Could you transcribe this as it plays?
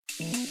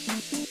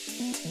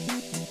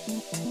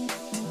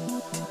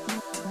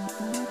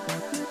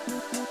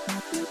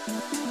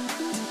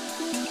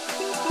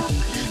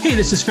Hey,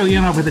 this is Phil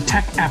Yanov with the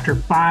Tech After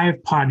 5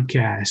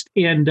 podcast.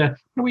 And what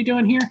are we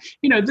doing here?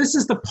 This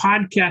is the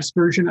podcast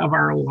version of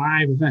our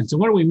live events. And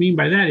what do we mean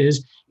by that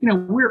is,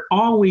 we're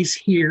always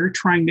here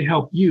trying to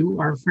help you,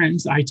 our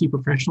friends, the IT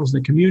professionals,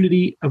 the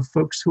community of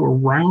folks who are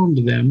around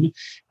them,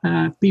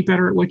 be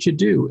better at what you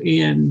do.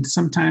 And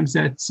sometimes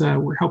that's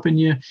we're helping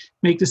you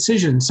make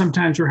decisions.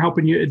 Sometimes we're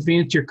helping you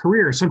advance your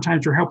career.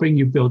 Sometimes we're helping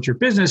you build your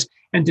business.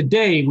 And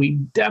today we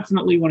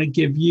definitely want to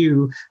give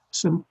you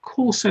some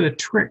cool set of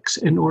tricks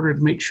in order to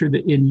make sure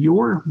that in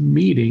your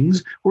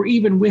meetings or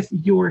even with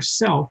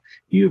yourself,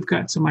 you've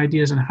got some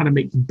ideas on how to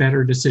make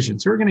better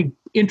decisions. So we're going to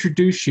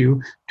introduce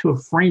you to a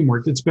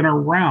framework that's been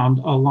around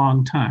a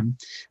long time.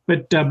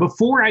 But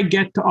before I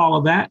get to all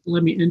of that,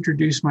 let me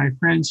introduce my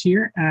friends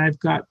here. And I've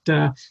got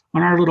on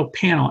our little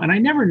panel, and I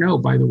never know,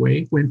 by the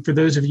way, when for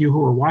those of you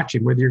who are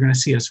watching, whether you're going to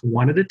see us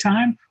one at a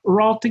time or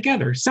all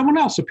together. Someone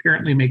else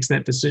apparently makes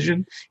that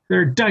decision.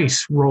 There are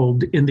dice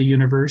rolled in the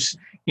universe.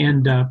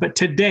 And but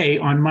today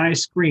on my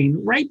screen,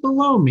 right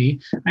below me,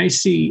 I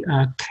see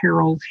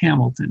Carol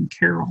Hamilton.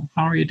 Carol,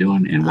 how are you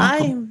doing? And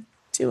welcome. I'm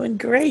doing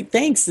great.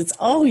 Thanks. It's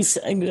always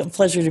a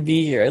pleasure to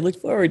be here. I look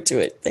forward to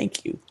it.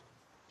 Thank you.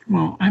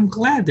 Well, I'm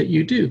glad that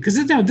you do,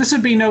 because this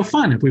would be no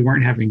fun if we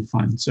weren't having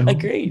fun. So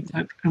agreed.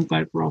 I'm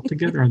glad we're all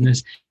together on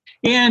this.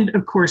 And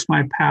of course,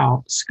 my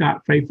pal,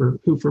 Scott Pfeiffer,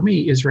 who for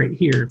me is right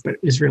here, but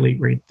is really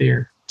right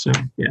there. So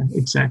yeah,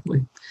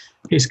 exactly.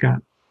 Hey,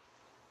 Scott.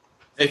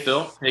 Hey,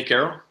 Phil. Hey,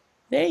 Carol.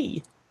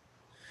 Hey.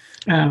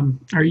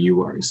 Scott, are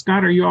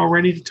you all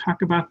ready to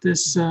talk about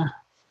this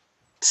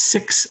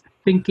 6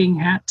 thinking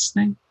hats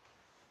thing?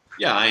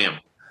 Yeah, I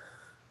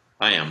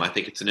am. I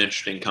think it's an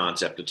interesting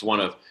concept. It's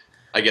one of,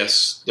 I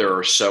guess there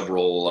are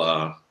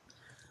several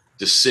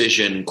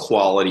decision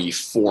quality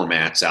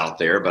formats out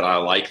there, but I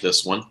like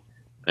this one.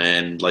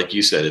 And like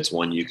you said, it's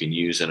one you can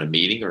use in a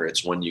meeting or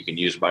it's one you can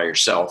use by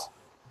yourself.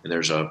 And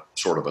there's a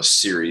sort of a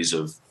series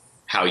of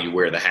how you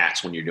wear the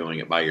hats when you're doing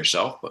it by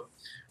yourself, but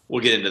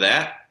we'll get into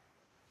that.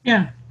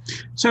 Yeah.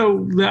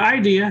 So the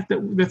idea,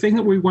 the thing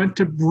that we want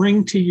to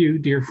bring to you,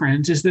 dear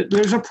friends, is that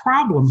there's a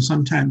problem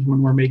sometimes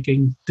when we're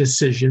making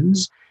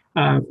decisions.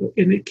 And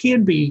it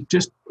can be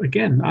just,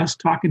 again, us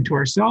talking to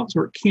ourselves,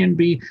 or it can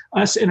be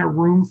us in a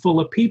room full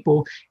of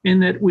people,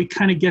 and that we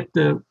kind of get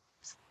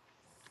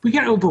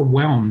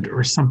overwhelmed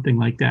or something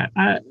like that.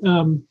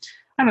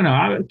 I don't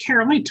know.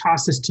 Carol, let me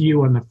toss this to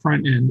you on the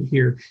front end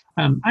here.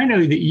 I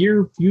know that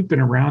you've been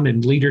around in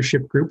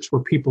leadership groups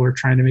where people are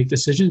trying to make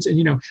decisions.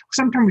 And,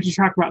 sometimes you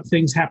talk about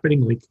things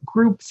happening like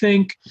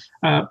groupthink,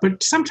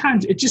 but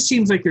sometimes it just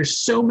seems like there's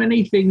so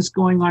many things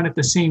going on at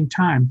the same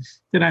time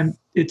that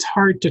it's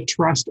hard to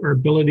trust our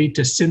ability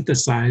to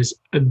synthesize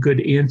a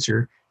good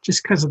answer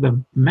just because of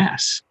the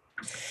mess.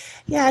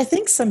 Yeah, I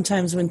think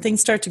sometimes when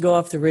things start to go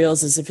off the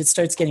rails is if it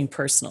starts getting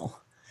personal.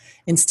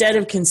 Instead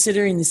of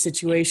considering the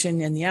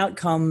situation and the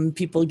outcome,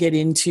 people get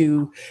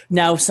into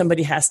now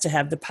somebody has to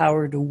have the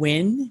power to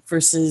win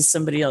versus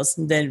somebody else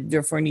that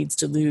therefore needs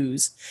to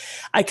lose.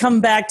 I come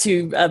back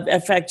to,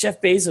 in fact,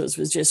 Jeff Bezos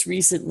was just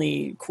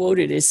recently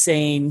quoted as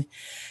saying,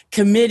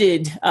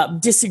 committed,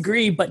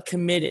 disagree, but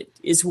committed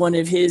is one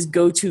of his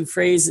go-to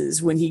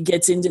phrases when he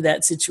gets into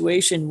that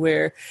situation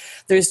where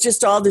there's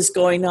just all this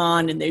going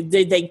on and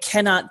they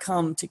cannot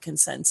come to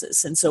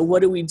consensus. And so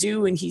what do we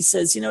do? And he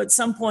says, at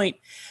some point,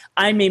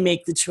 I may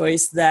make the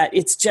choice that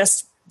it's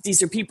just,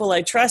 these are people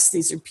I trust.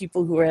 These are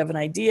people who have an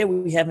idea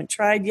we haven't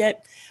tried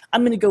yet.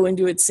 I'm going to go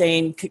into it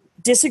saying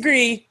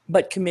disagree,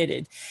 but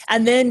committed,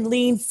 and then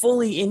lean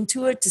fully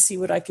into it to see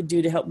what I could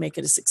do to help make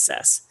it a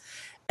success.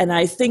 And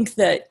I think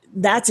that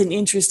that's an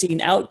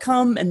interesting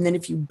outcome. And then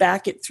if you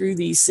back it through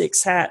these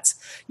 6 hats,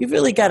 you've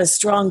really got a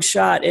strong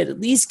shot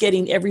at least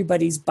getting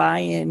everybody's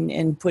buy-in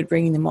and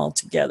bringing them all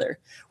together,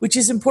 which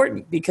is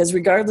important because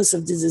regardless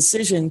of the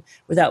decision,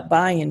 without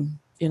buy-in,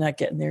 you're not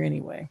getting there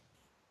anyway.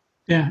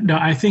 Yeah, no,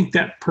 I think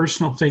that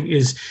personal thing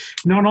is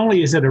not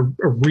only is it a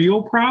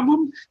real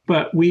problem,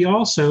 but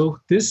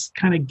this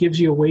kind of gives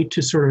you a way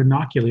to sort of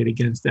inoculate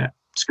against that.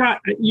 Scott,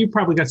 you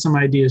probably got some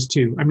ideas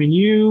too. I mean,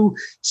 you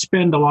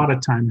spend a lot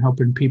of time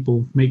helping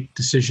people make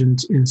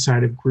decisions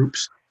inside of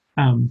groups.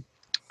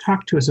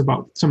 Talk to us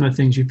about some of the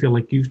things you feel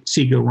like you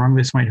see go wrong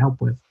this might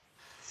help with.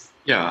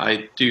 Yeah,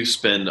 I do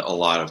spend a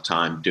lot of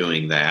time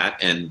doing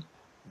that. And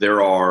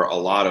there are a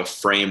lot of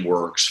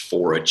frameworks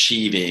for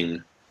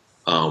achieving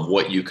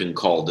what you can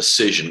call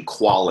decision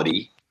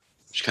quality,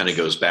 which kind of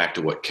goes back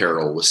to what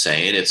Carol was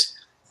saying.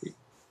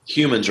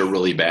 Humans are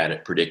really bad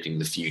at predicting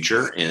the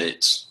future, and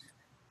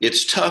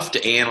it's tough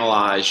to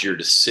analyze your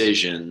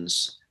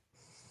decisions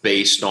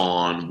based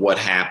on what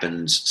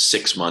happens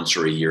 6 months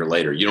or a year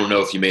later. You don't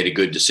know if you made a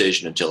good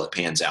decision until it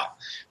pans out.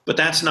 But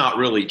that's not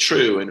really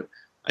true. And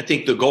I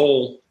think the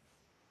goal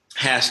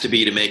has to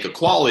be to make a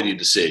quality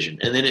decision,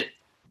 and then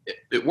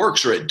it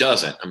works or it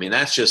doesn't. I mean,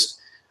 that's just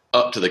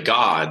up to the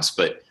gods.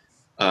 But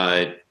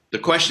the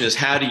question is,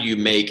 how do you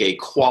make a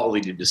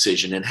quality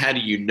decision, and how do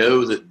you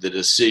know that the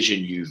decision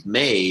you've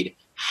made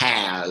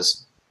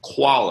has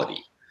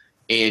quality?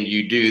 And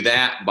you do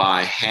that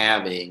by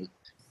having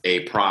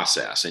a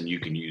process, and you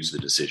can use the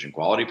decision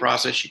quality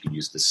process, you can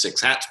use the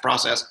 6 hats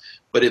process,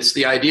 but it's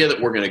the idea that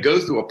we're going to go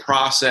through a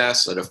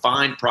process, a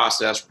defined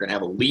process. We're going to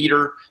have a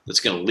leader that's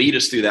going to lead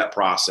us through that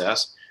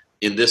process.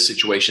 In this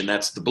situation,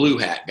 that's the blue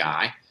hat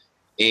guy.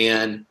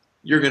 And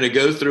you're going to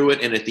go through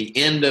it, and at the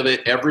end of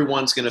it,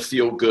 everyone's going to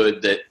feel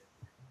good that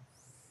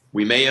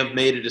we may have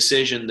made a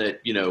decision that,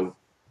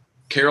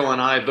 Carol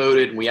and I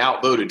voted and we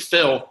outvoted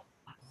Phil,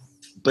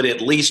 but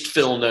at least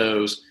Phil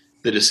knows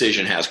the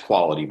decision has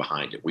quality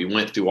behind it. We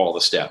went through all the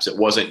steps. It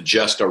wasn't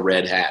just a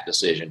red hat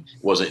decision.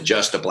 It wasn't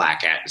just a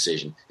black hat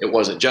decision. It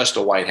wasn't just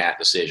a white hat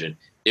decision.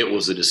 It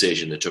was a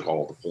decision that took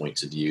all the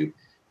points of view.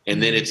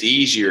 And then it's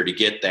easier to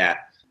get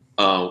that.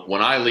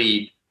 When I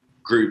lead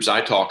groups,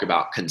 I talk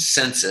about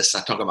consensus.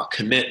 I talk about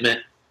commitment,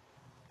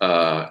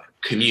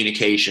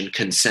 communication,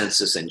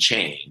 consensus, and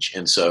change.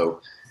 And so,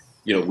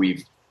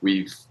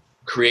 we've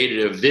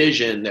created a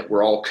vision that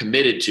we're all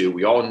committed to.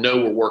 We all know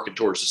we're working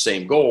towards the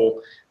same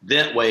goal.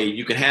 That way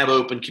you can have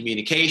open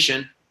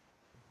communication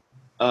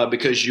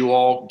because you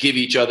all give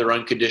each other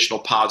unconditional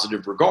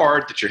positive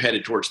regard that you're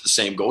headed towards the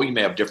same goal. You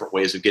may have different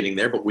ways of getting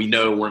there, but we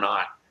know we're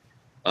not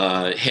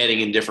heading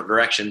in different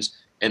directions.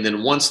 And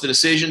then once the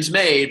decision's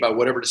made by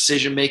whatever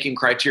decision-making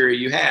criteria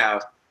you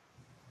have,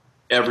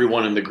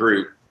 everyone in the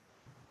group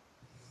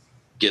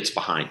gets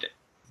behind it.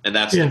 And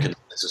that's the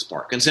consensus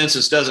part.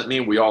 Consensus doesn't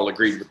mean we all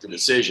agreed with the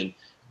decision.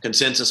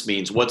 Consensus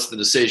means once the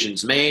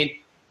decision's made,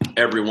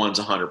 everyone's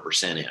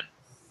 100% in.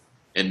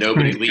 And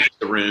nobody leaves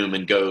the room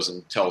and goes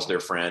and tells their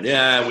friend,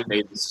 yeah, we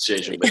made this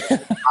decision,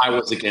 but I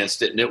was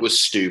against it and it was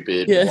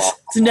stupid. Yes, blah, blah, blah.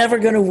 It's never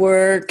going to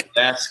work.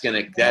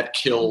 That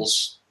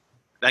kills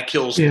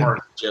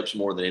partnerships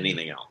more than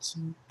anything else.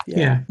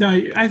 Yeah. No,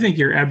 I think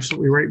you're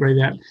absolutely right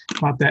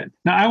about that.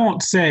 Now, I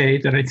won't say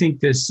that I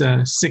think this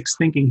 6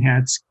 thinking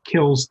hats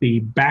kills the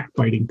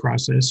backbiting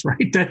process,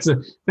 right? That's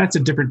a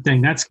different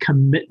thing. That's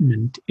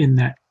commitment in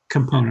that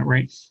component,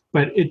 right?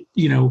 But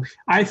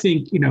I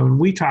think, and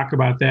we talk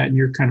about that, and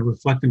you're kind of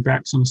reflecting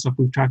back some of the stuff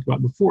we've talked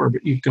about before,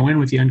 but you go in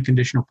with the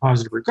unconditional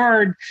positive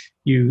regard.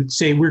 You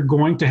say, we're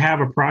going to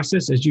have a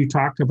process, as you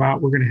talked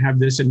about, we're going to have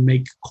this and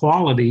make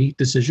quality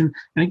decision.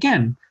 And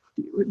again,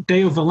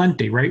 Deo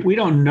Volente, right? We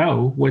don't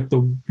know what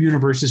the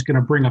universe is going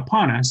to bring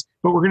upon us,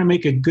 but we're going to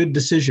make a good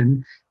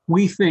decision.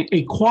 We think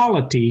a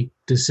quality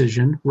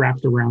decision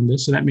wrapped around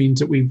this. So that means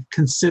that we've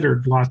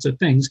considered lots of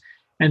things.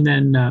 And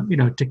then,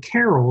 to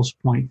Carol's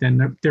point,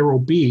 then there will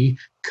be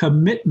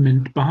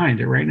commitment behind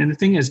it, right? And the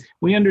thing is,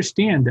 we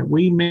understand that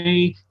we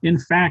may, in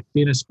fact,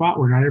 be in a spot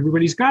where not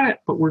everybody's got it,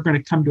 but we're going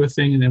to come to a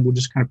thing and then we'll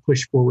just kind of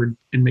push forward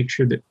and make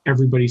sure that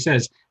everybody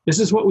says, this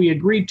is what we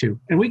agreed to.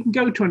 And we can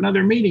go to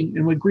another meeting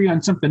and we agree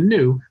on something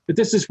new, but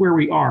this is where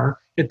we are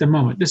at the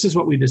moment. This is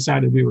what we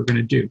decided we were going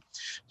to do.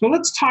 So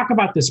let's talk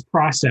about this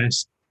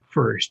process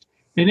first.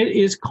 And it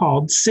is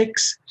called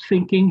 6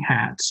 Thinking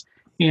Hats.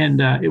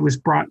 And it was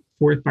brought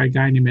forth by a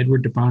guy named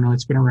Edward de Bono.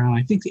 It's been around,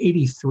 I think,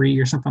 83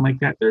 or something like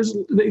that.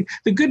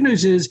 The good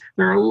news is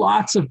there are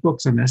lots of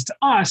books on this. To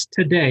us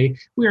today,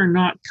 we are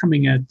not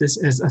coming at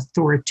this as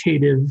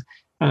authoritative,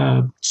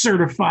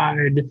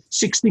 certified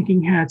 6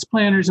 thinking hats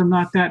planners. I'm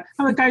not that.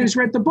 I'm the guy who's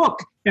read the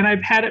book, and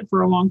I've had it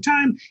for a long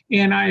time,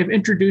 and I have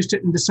introduced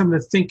it into some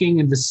of the thinking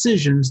and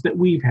decisions that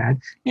we've had.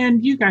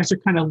 And you guys are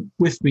kind of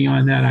with me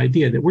on that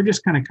idea that we're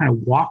just kind of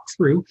walk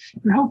through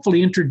and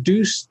hopefully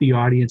introduce the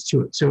audience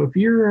to it. So if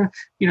you're a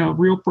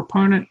real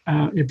proponent,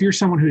 if you're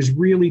someone who's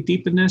really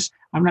deep in this,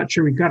 I'm not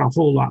sure we've got a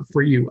whole lot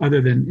for you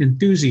other than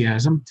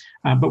enthusiasm,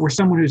 but we're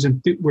someone who's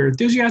we're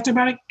enthusiastic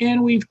about it,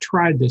 and we've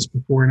tried this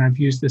before, and I've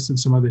used this in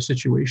some other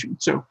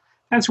situations. So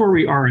that's where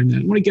we are in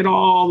that. I want to get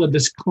all the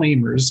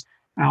disclaimers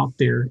out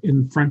there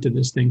in front of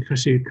this thing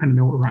so you kind of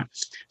know what we're on.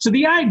 So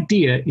the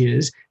idea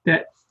is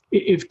that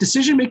if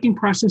decision-making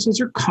processes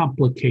are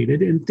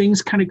complicated and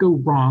things kind of go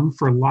wrong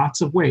for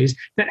lots of ways,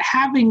 that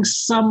having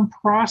some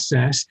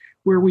process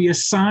where we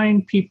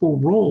assign people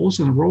roles,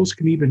 and the roles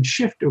can even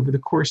shift over the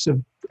course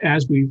of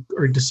as we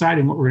are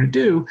deciding what we're going to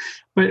do,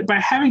 but by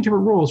having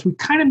different roles, we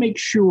kind of make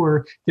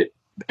sure that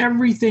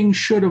everything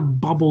should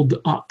have bubbled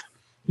up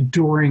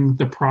during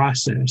the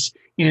process,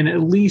 and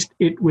at least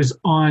it was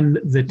on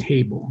the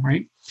table,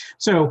 right?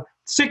 So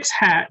 6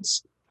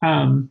 hats,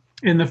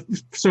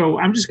 so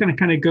I'm just going to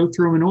kind of go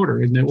through them in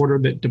order, in the order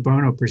that de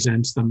Bono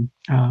presents them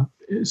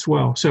as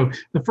well. So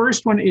the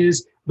first one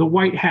is the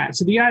white hat.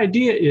 So the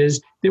idea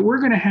is that we're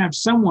going to have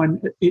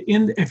someone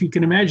if you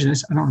can imagine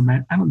this, I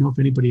don't know if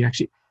anybody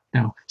actually.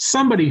 Now,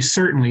 somebody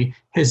certainly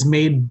has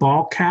made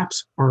ball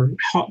caps or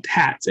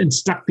hats and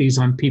stuck these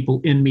on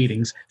people in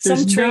meetings.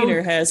 Some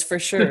trainer has, for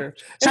sure.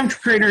 Some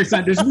trainer has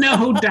done. There's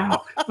no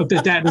doubt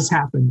that has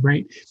happened,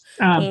 right?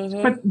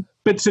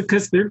 But so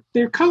because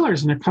they're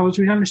colors, and they're colors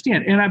we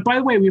understand. And by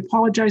the way, we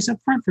apologize up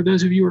front for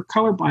those of you who are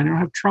colorblind and don't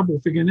have trouble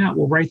figuring it out.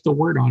 We'll write the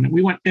word on it.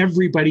 We want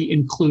everybody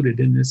included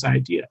in this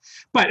idea.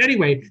 But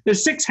anyway,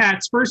 there's 6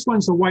 hats. First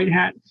one's the white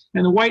hat,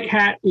 and the white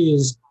hat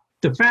is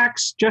the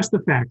facts, just the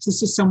facts.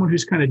 This is someone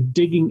who's kind of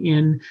digging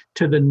in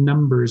to the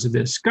numbers of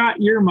this.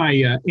 Scott, you're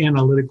my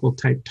analytical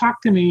type.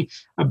 Talk to me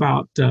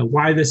about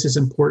why this is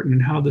important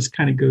and how this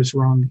kind of goes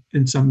wrong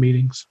in some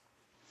meetings.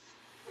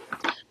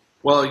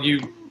 Well, you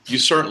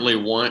certainly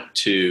want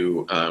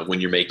to, when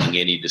you're making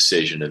any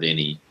decision of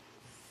any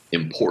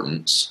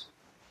importance,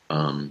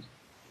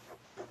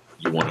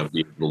 you want to be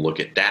able to look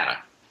at data,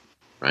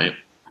 right?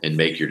 And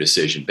make your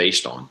decision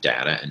based on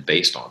data and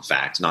based on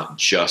facts, not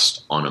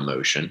just on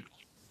emotion.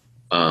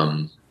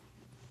 And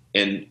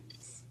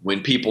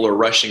when people are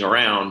rushing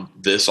around,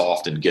 this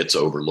often gets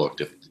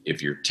overlooked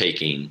if you're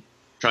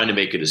trying to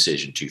make a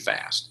decision too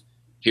fast.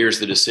 Here's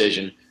the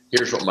decision.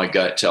 Here's what my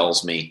gut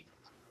tells me.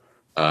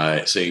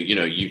 So,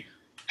 you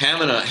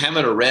having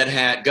a red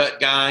hat gut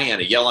guy and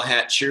a yellow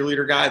hat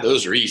cheerleader guy,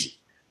 those are easy.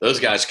 Those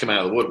guys come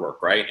out of the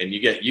woodwork, right? And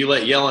you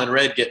let yellow and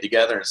red get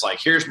together, and it's like,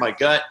 here's my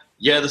gut.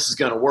 Yeah, this is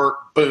going to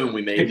work. Boom,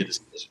 we made the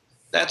decision.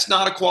 That's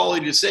not a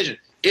quality decision.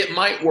 It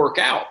might work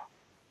out.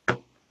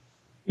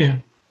 Yeah,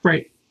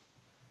 right.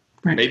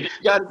 Maybe you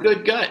got a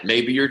good gut.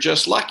 Maybe you're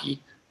just lucky,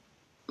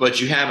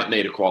 but you haven't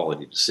made a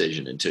quality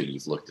decision until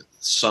you've looked at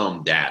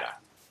some data.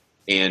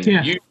 And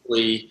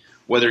usually,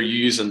 whether you're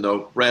using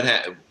the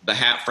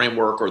hat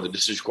framework or the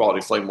decision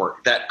quality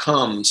framework, that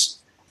comes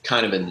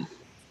kind of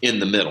in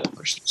the middle.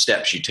 There's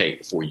steps you take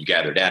before you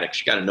gather data, because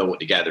you got to know what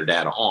to gather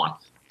data on.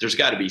 There's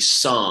got to be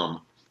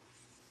some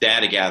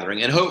data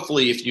gathering. And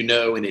hopefully, if you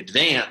know in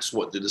advance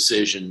what the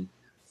decision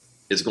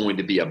is going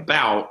to be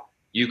about,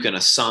 you can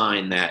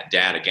assign that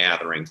data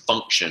gathering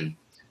function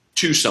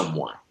to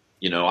someone.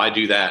 I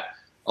do that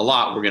a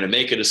lot. We're going to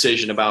make a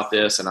decision about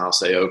this, and I'll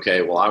say,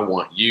 okay, well, I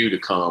want you to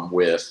come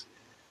with,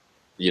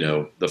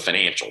 the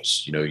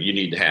financials. You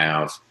need to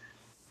have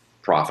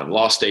profit and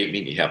loss statement,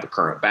 you need to have the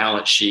current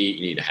balance sheet,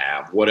 you need to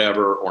have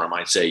whatever, or I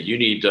might say you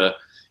need to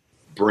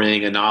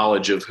bring a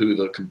knowledge of who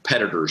the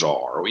competitors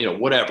are, or,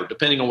 whatever,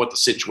 depending on what the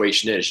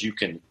situation is.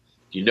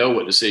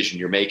 What decision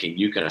you're making,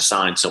 you can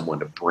assign someone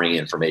to bring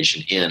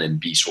information in and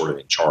be sort of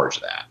in charge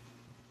of that.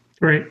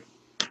 Right.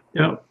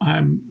 Yeah,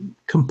 I'm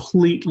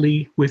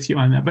completely with you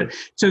on that. But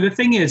so the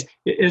thing is,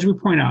 as we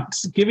point out,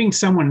 giving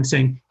someone and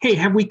saying, hey,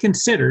 have we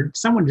considered,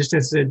 someone just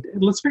has said,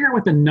 let's figure out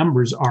what the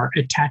numbers are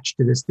attached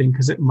to this thing,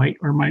 because it might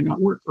or might not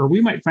work, or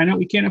we might find out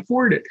we can't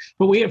afford it.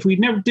 But if we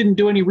never didn't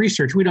do any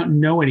research, we don't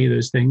know any of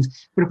those things.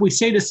 But if we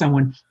say to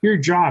someone, your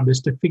job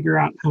is to figure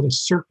out how to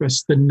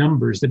surface the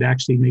numbers that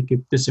actually make it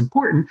this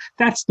important,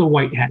 that's the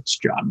white hat's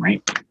job,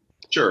 right?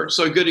 Sure.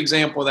 So a good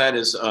example of that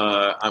is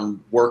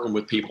I'm working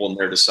with people and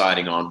they're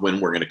deciding on when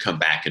we're going to come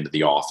back into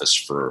the office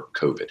for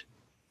COVID.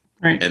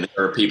 Right. And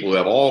there are people who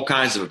have all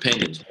kinds of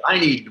opinions.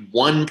 I need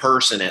one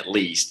person at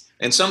least.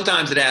 And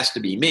sometimes it has to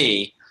be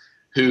me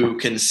who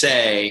can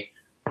say,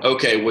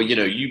 okay, well,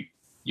 you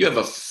have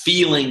a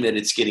feeling that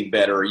it's getting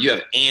better, or you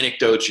have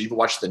anecdotes, or you've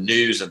watched the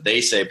news and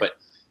they say, but,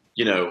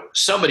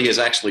 somebody has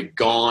actually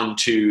gone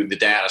to the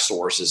data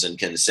sources and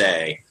can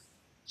say,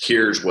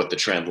 here's what the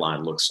trend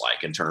line looks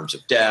like in terms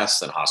of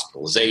deaths and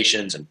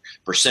hospitalizations and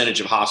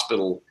percentage of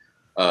hospital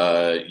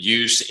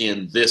use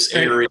in this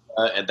area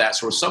and that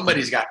sort of.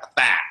 Somebody's got the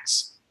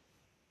facts,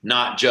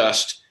 not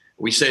just,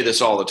 we say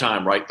this all the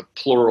time, right? The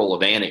plural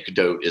of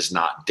anecdote is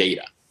not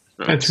data.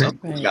 Right? That's right.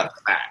 Somebody's got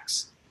the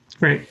facts.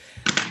 Right.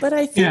 But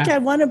I think I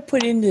want to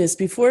put in this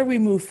before we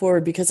move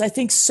forward, because I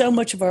think so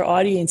much of our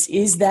audience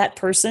is that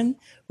person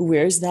who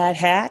wears that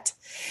hat,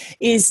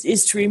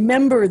 is to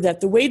remember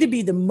that the way to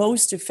be the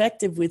most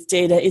effective with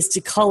data is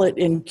to cull it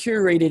and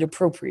curate it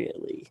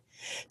appropriately.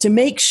 To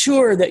make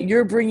sure that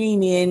you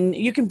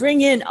can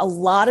bring in a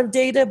lot of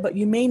data, but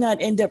you may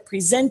not end up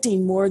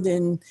presenting more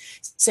than,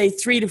 say,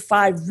 3 to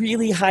 5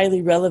 really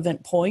highly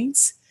relevant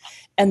points.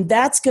 And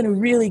that's going to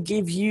really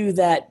give you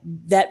that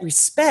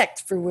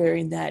respect for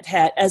wearing that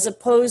hat, as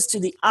opposed to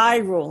the eye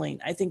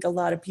rolling I think a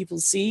lot of people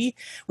see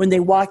when they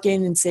walk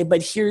in and say,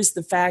 but here's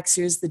the facts,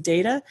 here's the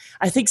data.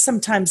 I think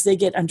sometimes they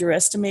get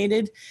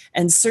underestimated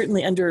and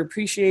certainly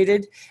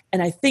underappreciated.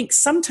 And I think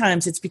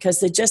sometimes it's because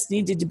they just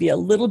needed to be a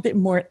little bit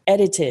more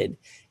edited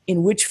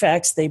in which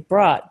facts they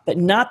brought, but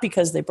not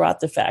because they brought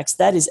the facts.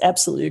 That is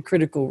absolutely a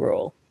critical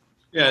role.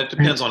 Yeah, it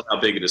depends on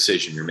how big a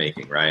decision you're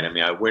making, right? I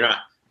mean, we're not...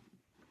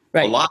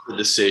 Right. A lot of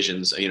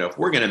decisions, if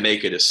we're going to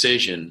make a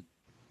decision,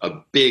 a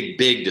big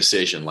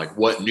decision, like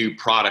what new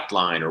product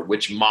line or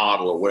which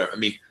model or whatever,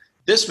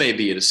 this may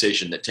be a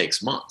decision that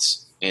takes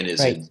months and is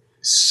in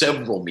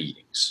several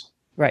meetings.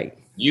 Right.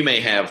 You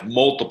may have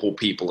multiple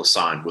people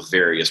assigned with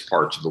various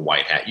parts of the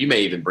white hat. You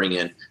may even bring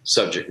in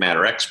subject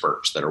matter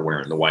experts that are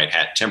wearing the white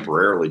hat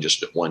temporarily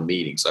just at one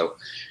meeting. So,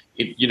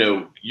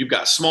 you've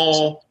got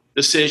small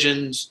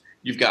decisions,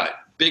 you've got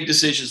big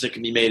decisions that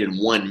can be made in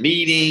one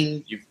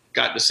meeting, you've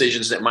got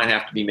decisions that might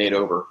have to be made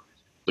over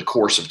the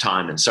course of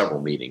time in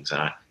several meetings.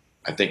 And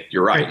I think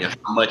you're right.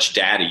 How much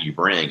data you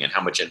bring and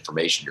how much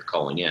information you're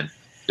calling in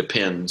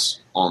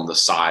depends on the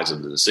size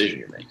of the decision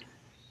you're making.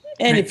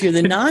 And right? if you're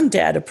the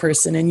non-data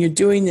person and you're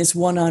doing this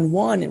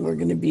one-on-one, and we're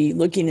going to be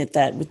looking at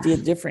that with the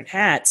different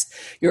hats,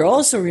 you're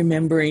also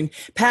remembering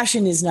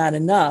passion is not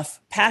enough.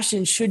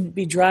 Passion shouldn't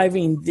be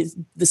driving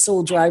the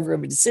sole driver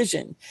of a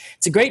decision.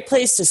 It's a great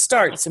place to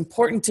start. It's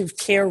important to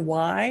care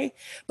why,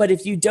 but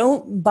if you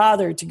don't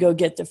bother to go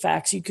get the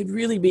facts, you could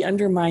really be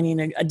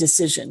undermining a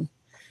decision.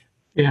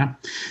 Yeah.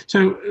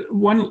 So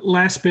one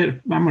last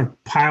bit, I'm going to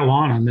pile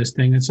on this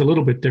thing. It's a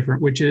little bit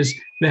different, which is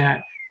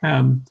that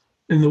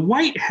and the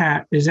white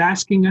hat is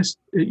asking us,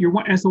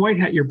 as the white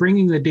hat, you're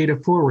bringing the data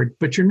forward,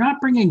 but you're not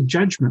bringing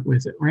judgment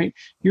with it, right?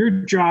 Your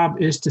job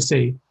is to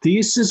say,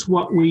 this is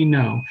what we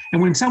know.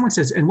 And when someone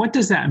says, and what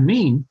does that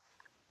mean?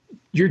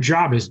 Your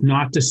job is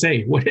not to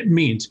say what it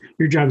means.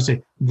 Your job is to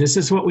say, this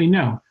is what we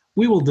know.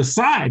 We will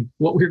decide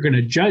what we're going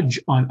to judge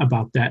on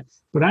about that.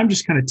 But I'm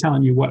just kind of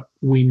telling you what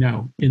we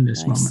know in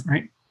this moment,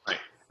 right?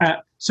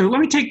 So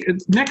let me take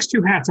the next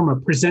two hats. I'm going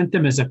to present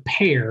them as a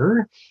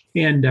pair.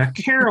 And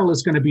Carol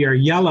is going to be our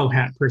yellow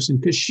hat person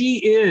because she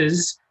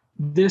is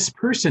this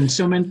person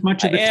so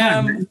much of the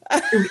time.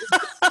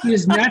 She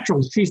is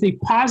natural. She's the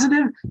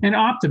positive and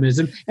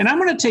optimism. And I'm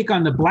going to take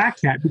on the black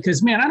hat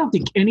because, man, I don't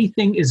think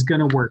anything is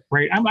going to work,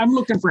 right? I'm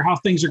looking for how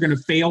things are going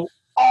to fail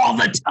all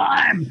the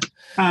time.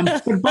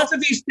 But both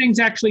of these things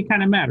actually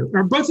kind of matter,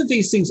 or both of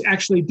these things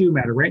actually do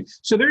matter, right?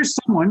 So there's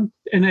someone,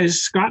 and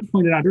as Scott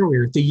pointed out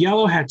earlier, the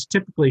yellow hats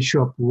typically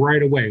show up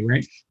right away,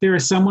 right? There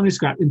is someone who's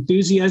got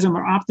enthusiasm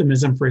or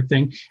optimism for a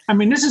thing. I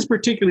mean, this is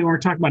particularly when we're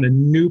talking about a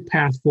new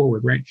path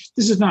forward, right?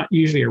 This is not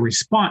usually a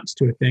response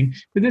to a thing,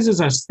 but this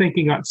is us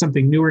thinking about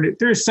something newer.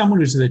 There is someone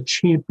who's the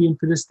champion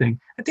for this thing.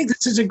 I think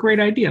this is a great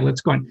idea.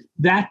 Let's go on.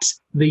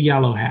 That's the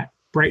yellow hat.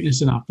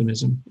 Brightness and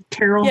optimism.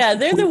 Carol. Yeah,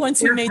 they're the ones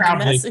who made the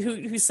mess,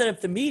 who set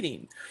up the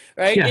meeting,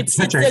 right? Yeah,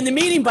 that's right. And the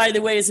meeting, by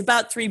the way, is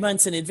about 3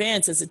 months in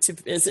advance as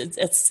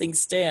things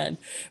stand,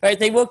 right?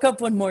 They woke up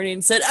one morning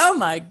and said, "Oh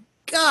my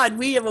God,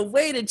 we have a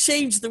way to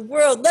change the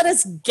world. Let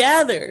us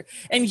gather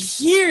and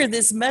hear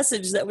this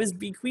message that was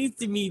bequeathed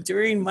to me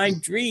during my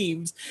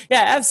dreams."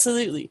 Yeah,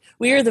 absolutely.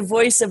 We are the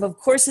voice of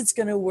course it's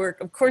going to work.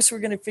 Of course we're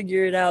going to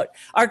figure it out.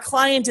 Our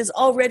client is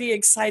already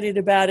excited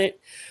about it.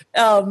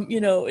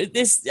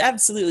 This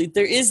absolutely,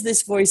 there is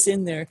this voice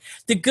in there.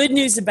 The good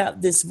news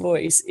about this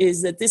voice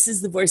is that this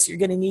is the voice you're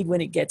going to need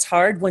when it gets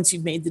hard. Once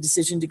you've made the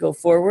decision to go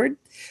forward,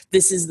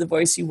 this is the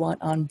voice you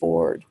want on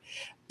board.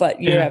 But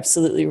you're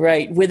absolutely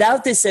right.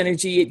 Without this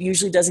energy, it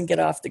usually doesn't get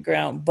off the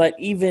ground. But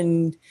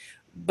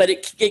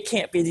it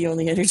can't be the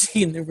only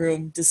energy in the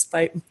room,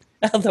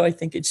 although I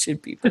think it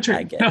should be. That's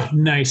right. I get it.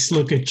 Nice.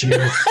 Look at you.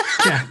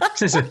 Yeah.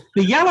 So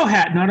the yellow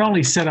hat not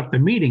only set up the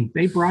meeting,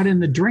 they brought in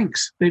the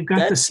drinks. They've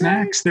got the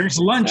snacks. Right. There's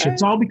lunch. Right.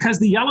 It's all because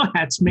the yellow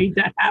hats made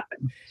that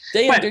happen.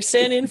 They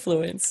understand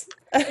influence.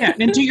 Yeah,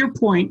 and to your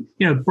point,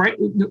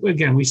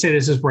 again, we say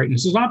this is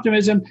brightness is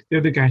optimism.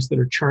 They're the guys that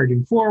are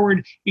charging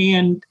forward.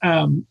 And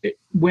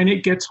when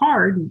it gets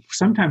hard,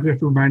 sometimes we have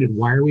to be reminded,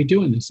 why are we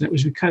doing this? And it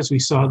was because we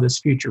saw this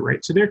future,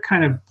 right? So they're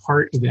kind of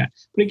part of that.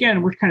 But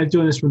again, we're kind of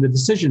doing this from the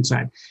decision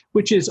side,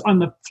 which is on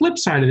the flip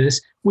side of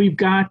this, we've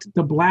got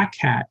the black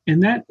hat.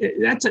 And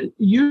that's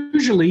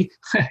usually,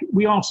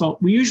 we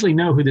usually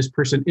know who this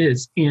person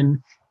is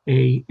in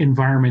a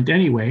environment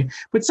anyway,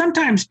 but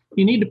sometimes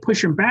you need to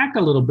push them back a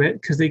little bit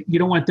because you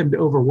don't want them to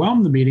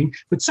overwhelm the meeting,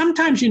 but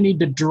sometimes you need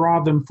to draw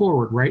them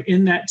forward, right?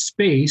 In that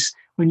space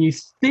when you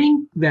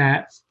think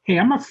that, hey,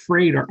 I'm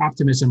afraid our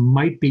optimism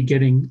might be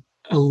getting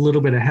a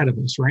little bit ahead of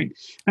us, right?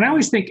 And I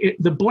always think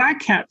the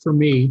black hat for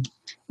me,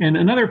 and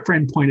another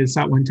friend pointed this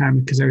out one time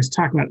because I was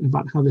talking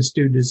about how this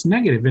dude is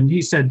negative, and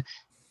he said,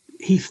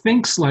 he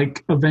thinks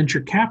like a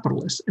venture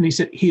capitalist. And he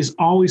said he's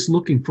always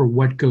looking for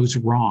what goes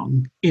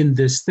wrong in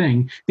this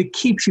thing that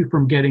keeps you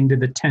from getting to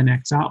the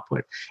 10x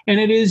output. And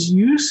it is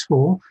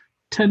useful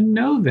to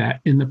know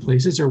that in the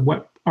places, or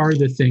what are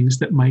the things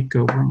that might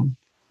go wrong.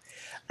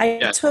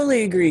 I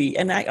totally agree.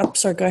 And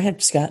sorry, go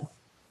ahead, Scott.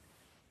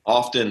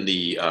 Often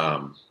the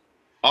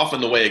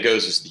way it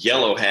goes is the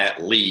yellow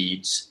hat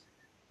leads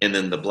and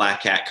then the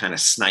black hat kind of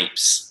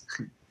snipes.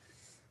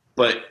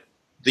 But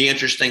the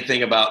interesting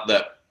thing about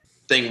the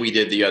thing we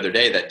did the other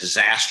day, that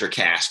disaster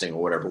casting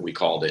or whatever we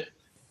called it,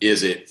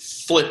 is it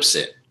flips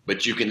it.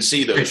 But you can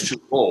see those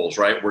two roles,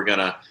 right? We're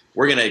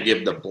gonna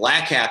give the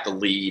black hat the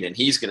lead, and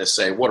he's gonna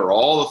say, what are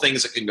all the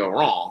things that can go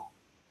wrong?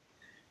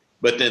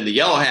 But then the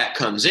yellow hat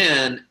comes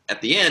in at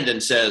the end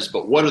and says,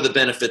 but what are the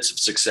benefits of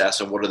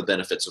success and what are the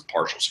benefits of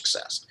partial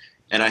success?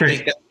 And I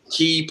think that's the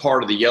key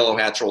part of the yellow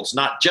hat's role. It's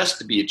not just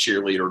to be a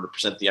cheerleader or to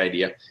present the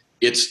idea.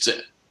 It's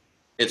to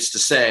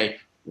say,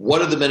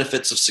 what are the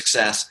benefits of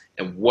success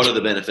and what are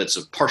the benefits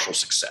of partial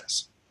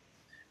success?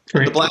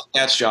 Right. The black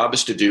hat's job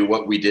is to do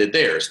what we did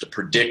there, is to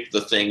predict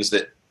the things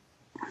that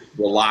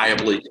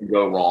reliably can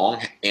go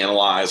wrong,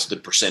 analyze the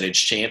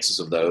percentage chances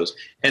of those,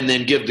 and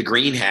then give the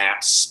green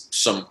hats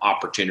some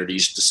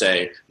opportunities to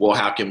say, well,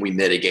 how can we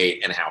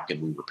mitigate and how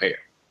can we repair?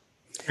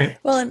 Right.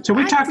 Well, so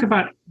we talked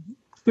about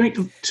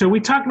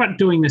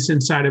doing this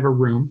inside of a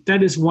room.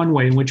 That is one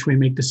way in which we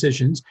make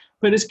decisions.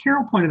 But as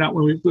Carol pointed out,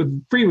 when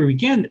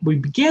we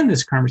began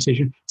this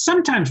conversation,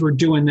 sometimes we're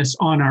doing this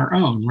on our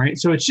own, right?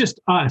 So it's just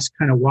us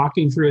kind of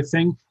walking through a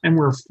thing, and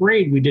we're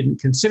afraid we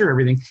didn't consider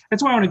everything.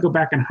 That's why I want to go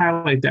back and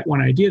highlight that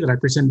one idea that I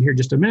presented here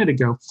just a minute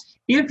ago.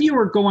 If you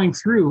are going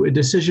through a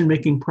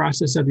decision-making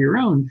process of your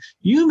own,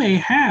 you may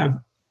have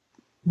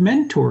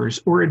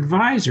mentors or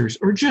advisors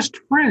or just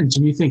friends,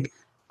 and you think,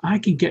 I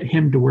can get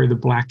him to wear the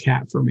black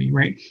hat for me,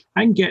 right?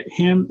 I can get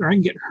him or I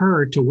can get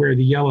her to wear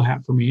the yellow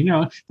hat for me. You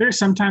know, there's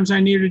sometimes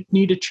I need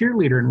a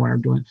cheerleader in what I'm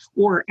doing,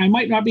 or I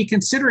might not be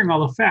considering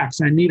all the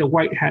facts and I need a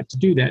white hat to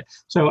do that.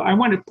 So I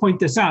want to point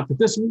this out, that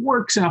this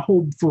works in a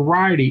whole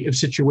variety of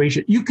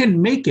situations. You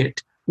can make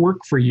it work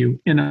for you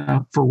in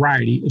a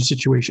variety of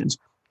situations.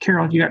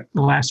 Carol, you got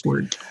the last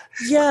word.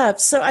 Yeah.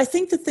 So I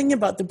think the thing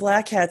about the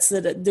black hats,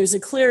 that there's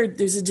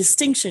a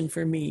distinction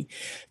for me.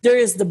 There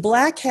is the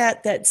black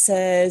hat that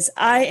says,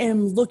 I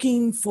am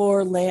looking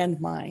for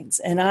landmines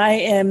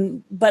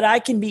but I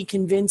can be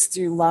convinced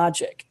through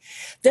logic.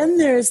 Then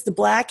there's the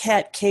black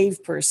hat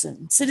cave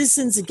person,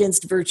 citizens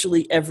against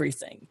virtually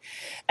everything.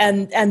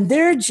 And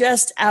they're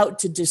just out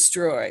to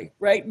destroy,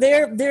 right?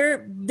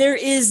 There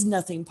is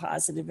nothing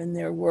positive in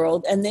their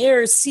world. And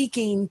they're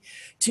seeking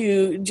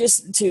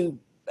to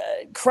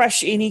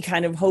crush any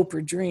kind of hope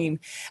or dream.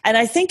 And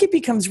I think it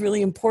becomes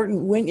really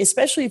important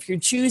especially if you're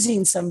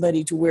choosing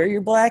somebody to wear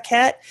your black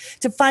hat,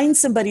 to find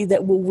somebody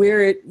that will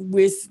wear it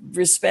with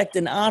respect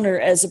and honor,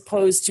 as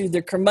opposed to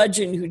the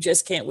curmudgeon who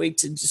just can't wait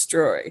to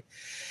destroy.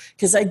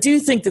 Because I do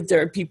think that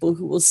there are people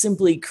who will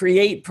simply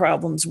create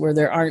problems where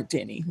there aren't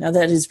any. Now,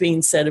 that is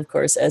being said, of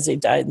course, as a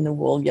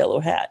dyed-in-the-wool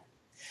yellow hat.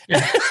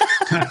 Yeah.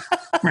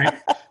 Right.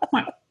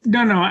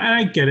 No,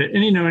 I get it.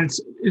 And,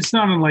 it's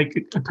not unlike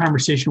a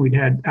conversation we'd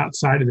had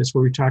outside of this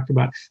where we talked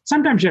about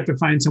sometimes you have to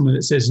find someone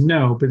that says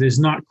no, but is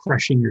not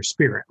crushing your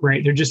spirit,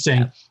 right? They're just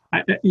saying,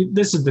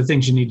 this is the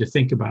things you need to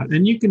think about.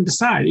 And you can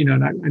decide,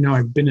 and I know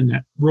I've been in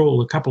that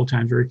role a couple of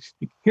times where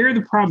here are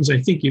the problems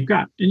I think you've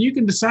got. And you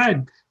can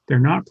decide they're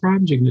not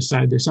problems. You can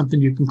decide there's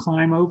something you can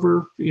climb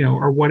over,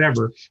 or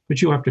whatever,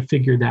 but you'll have to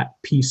figure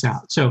that piece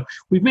out. So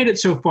we've made it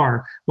so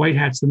far. White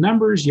hat's the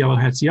numbers, yellow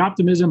hat's the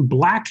optimism,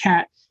 black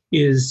hat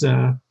is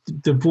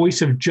the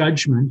voice of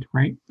judgment,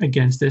 right,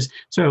 against this.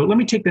 So let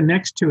me take the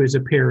next two as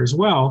a pair as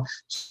well.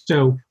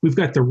 So we've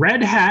got the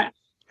red hat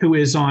who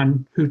is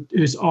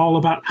all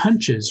about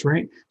hunches,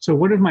 right? So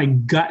what did my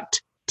gut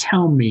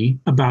tell me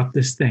about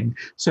this thing?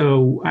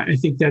 So I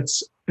think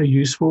that's a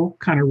useful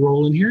kind of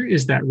role in here,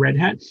 is that red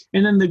hat.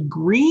 And then the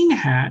green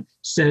hat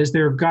says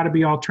there have got to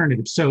be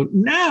alternatives. So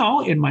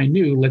now in my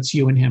new Let's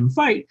You and Him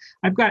Fight,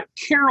 I've got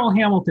Carol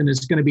Hamilton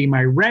is going to be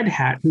my red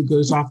hat who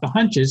goes off the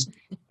hunches,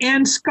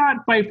 and Scott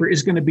Pfeiffer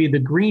is going to be the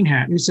green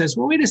hat who says,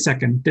 well, wait a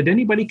second, did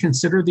anybody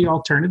consider the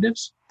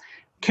alternatives?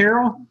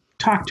 Carol,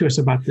 talk to us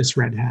about this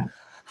red hat.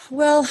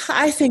 Well,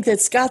 I think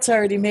that Scott's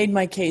already made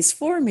my case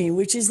for me,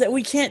 which is that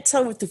we can't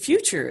tell what the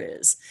future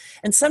is.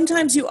 And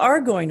sometimes you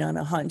are going on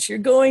a hunch. You're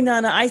going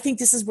on I think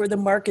this is where the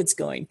market's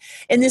going.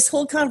 And this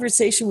whole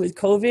conversation with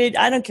COVID,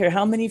 I don't care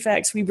how many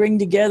facts we bring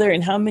together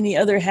and how many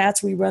other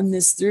hats we run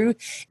this through.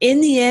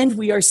 In the end,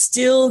 we are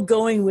still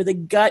going with a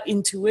gut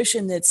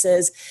intuition that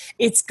says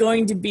it's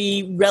going to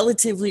be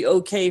relatively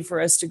okay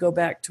for us to go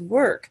back to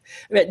work,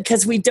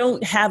 because we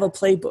don't have a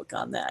playbook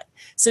on that.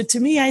 So to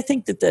me, I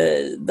think that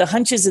the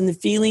hunches and the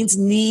feelings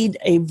need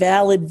a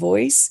valid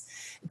voice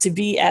to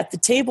be at the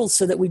table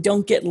so that we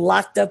don't get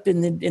locked up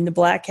in the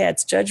black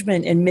hat's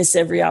judgment and miss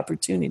every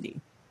opportunity.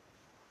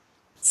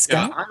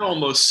 Scott? Yeah, I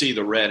almost see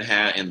the red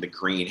hat and the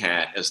green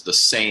hat as the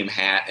same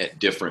hat at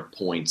different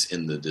points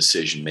in the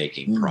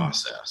decision-making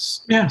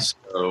process. Yeah.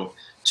 So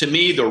to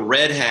me, the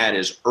red hat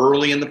is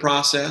early in the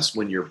process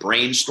when you're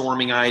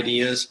brainstorming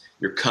ideas,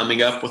 you're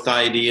coming up with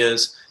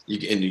ideas,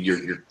 and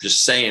you're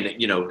just saying,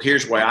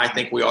 here's why I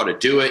think we ought to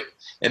do it.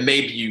 And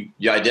maybe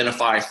you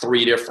identify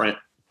 3 different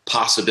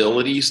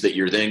possibilities that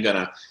you're then going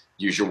to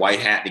use your white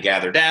hat to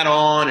gather data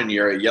on, and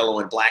your yellow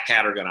and black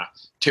hat are going to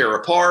tear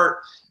apart.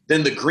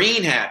 Then the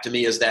green hat to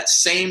me is that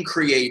same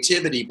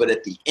creativity, but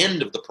at the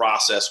end of the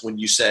process when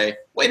you say,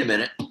 wait a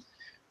minute,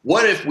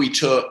 what if we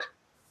took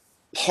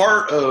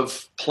part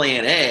of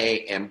plan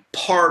A and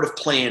part of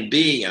plan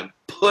B and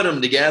put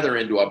them together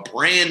into a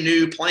brand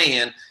new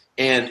plan?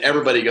 And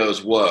everybody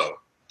goes, whoa,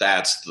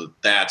 that's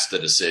the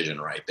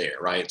decision right there,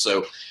 right?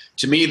 So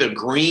to me, the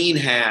green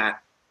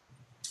hat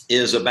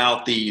is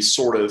about these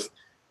sort of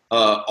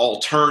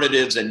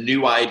alternatives and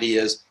new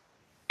ideas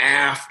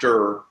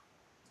after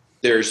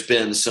there's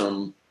been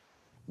some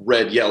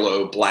red,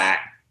 yellow,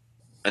 black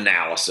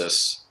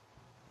analysis.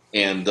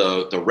 And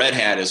the red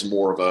hat is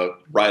more of a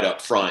right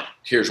up front,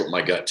 here's what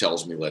my gut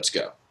tells me, let's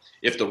go.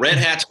 If the red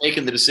hat's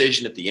making the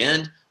decision at the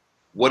end,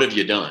 what have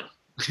you done?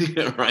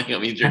 Right? I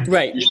mean,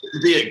 right. You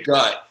should be a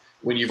gut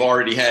when you've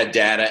already had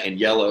data and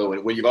yellow,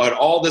 and when you've had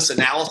all this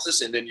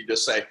analysis, and then you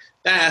just say,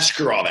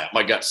 screw all that.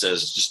 My gut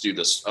says just do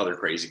this other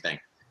crazy thing.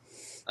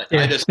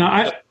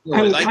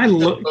 I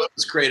look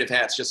those creative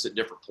hats just at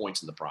different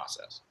points in the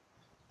process.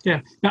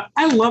 Yeah. Now,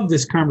 I love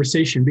this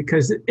conversation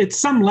because at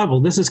some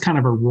level, this is kind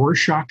of a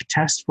Rorschach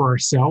test for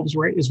ourselves,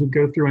 right? As we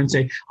go through and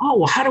say, oh,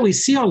 well, how do we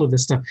see all of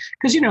this stuff?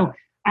 Because,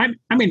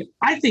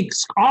 I think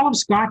all of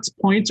Scott's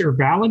points are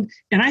valid.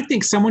 And I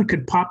think someone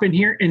could pop in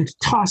here and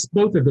toss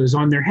both of those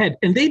on their head.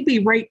 And they'd be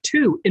right,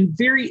 too, in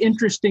very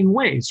interesting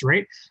ways,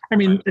 right?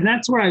 And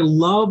that's what I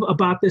love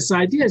about this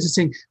idea is just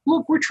saying,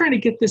 look, we're trying to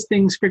get this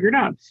things figured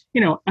out.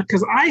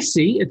 Because I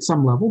see at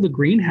some level, the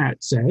green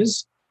hat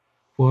says,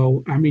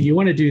 well, you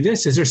want to do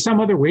this. Is there some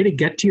other way to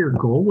get to your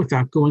goal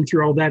without going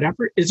through all that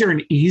effort? Is there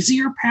an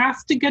easier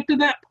path to get to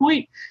that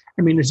point?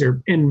 Is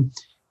there,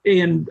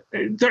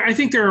 I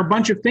think there are a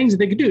bunch of things that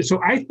they could do. So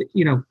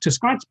to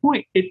Scott's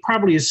point, it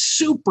probably is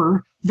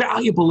super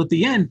valuable at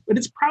the end, but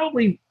it's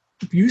probably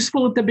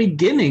useful at the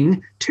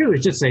beginning too.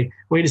 It's just say,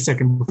 wait a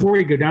second, before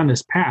we go down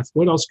this path,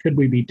 what else could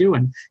we be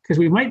doing? Because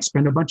we might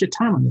spend a bunch of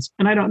time on this.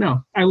 And I don't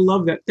know. I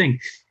love that thing.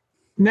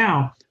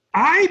 Now,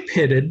 I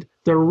pitted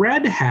the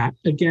red hat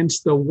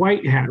against the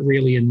white hat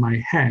really in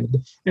my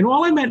head. And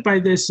all I meant by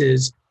this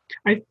is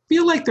I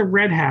feel like the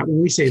red hat,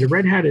 when we say the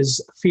red hat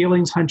is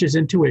feelings, hunches,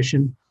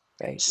 intuition,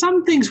 right.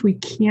 Some things we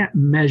can't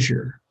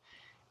measure.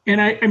 And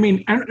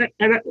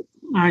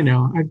I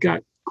know I've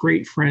got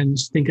great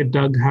friends. Think of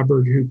Doug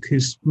Hubbard, who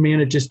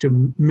manages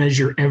to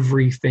measure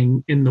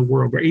everything in the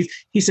world. Right?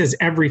 He says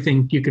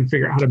everything you can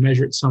figure out how to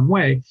measure it some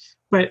way.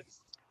 But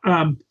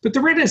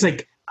the red is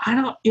like,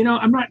 I'm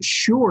not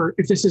sure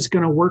if this is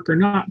going to work or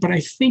not, but I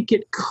think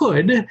it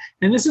could.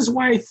 And this is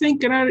why I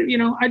think, and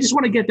I just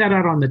want to get that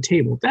out on the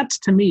table. That's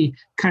to me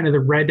kind of the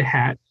red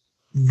hat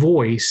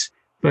voice,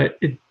 but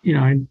it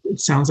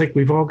sounds like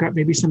we've all got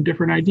maybe some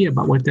different idea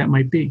about what that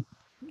might be.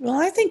 Well,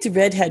 I think the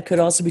red hat could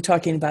also be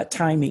talking about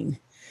timing,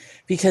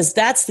 because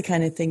that's the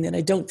kind of thing that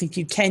I don't think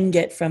you can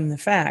get from the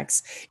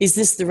facts. Is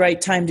this the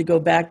right time to go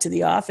back to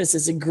the office?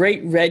 Is a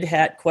great red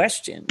hat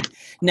question.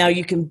 Now,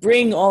 you can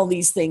bring all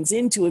these things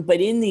into it,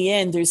 but in the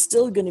end, there's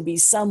still going to be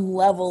some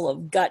level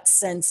of gut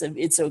sense of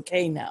it's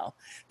okay now,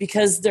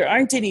 because there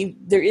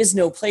is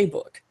no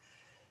playbook.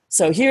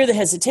 So here are the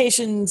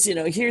hesitations,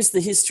 here's the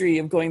history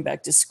of going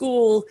back to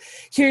school.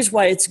 Here's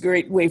why it's a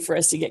great way for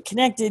us to get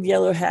connected,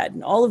 yellow hat,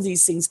 and all of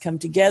these things come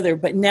together.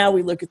 But now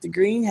we look at the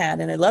green hat,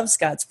 and I love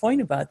Scott's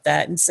point about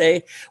that, and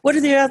say, what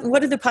are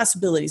the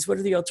possibilities? What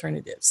are the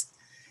alternatives?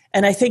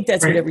 And I think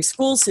that's right. What every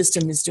school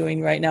system is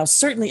doing right now.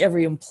 Certainly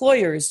every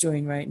employer is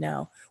doing right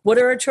now. What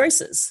are our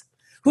choices?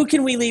 Who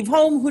can we leave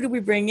home? Who do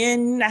we bring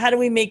in? How do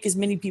we make as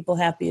many people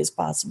happy as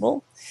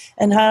possible?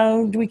 And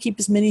how do we keep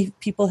as many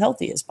people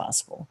healthy as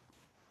possible?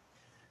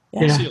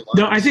 Yeah.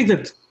 No, I think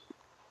that.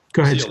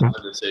 Go ahead, Scott. A lot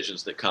of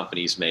decisions that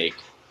companies make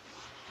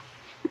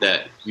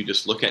that you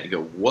just look at and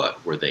go,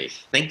 "What were they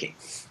thinking?"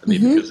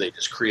 Because they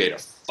just create a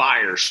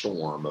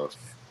firestorm of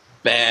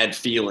bad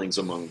feelings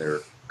among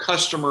their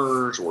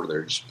customers, or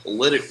they're just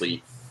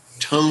politically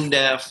tone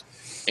deaf.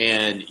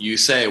 And you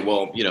say,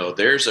 "Well,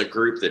 there's a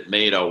group that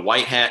made a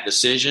white hat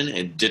decision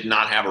and did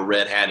not have a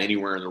red hat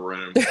anywhere in the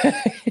room,"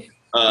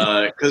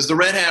 because the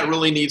red hat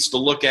really needs to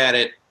look at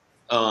it.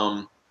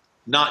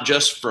 Not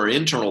just for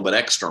internal, but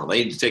external.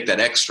 They need to take that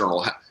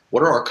external.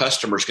 What are our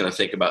customers going to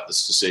think about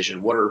this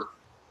decision? What are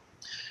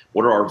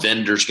our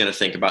vendors going to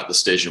think about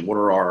this decision? What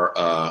are our,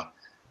 how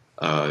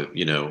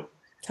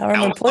are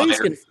our employees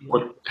going to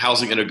feel?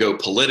 How's it going to go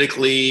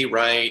politically,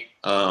 right?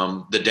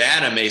 The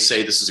data may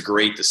say this is a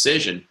great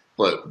decision,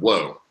 but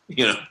whoa,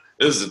 this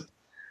is,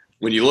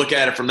 when you look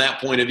at it from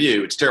that point of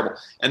view, it's terrible.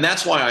 And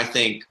that's why I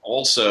think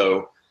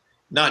also,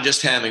 not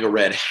just having a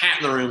red hat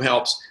in the room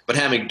helps, but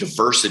having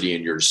diversity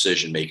in your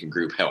decision-making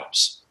group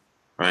helps,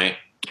 right?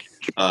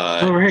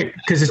 Right,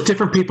 because it's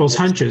different people's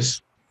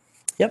hunches.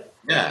 Yep.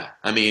 Yeah,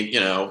 and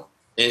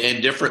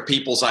different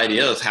people's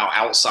ideas of how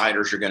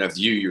outsiders are going to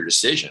view your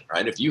decision,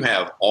 right? If you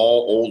have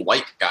all old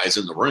white guys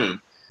in the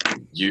room,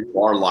 you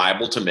are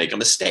liable to make a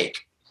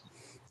mistake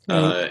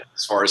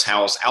as far as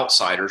how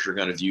outsiders are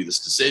going to view this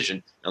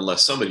decision,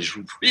 unless somebody's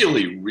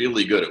really,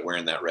 really good at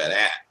wearing that red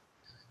hat.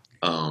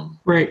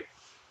 Right.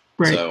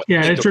 Right. So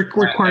yeah, it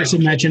requires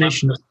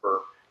imagination.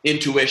 For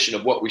intuition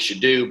of what we should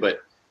do, but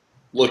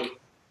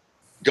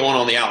going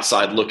on the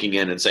outside, looking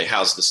in and say,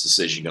 how's this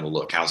decision going to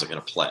look? How's it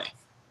going to play?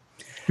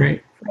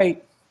 Right.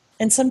 Right.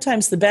 And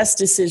sometimes the best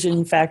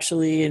decision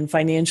factually and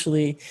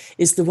financially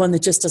is the one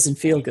that just doesn't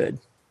feel good.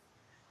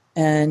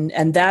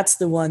 And that's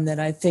the one that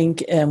I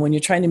think when you're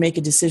trying to make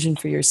a decision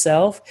for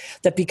yourself,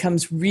 that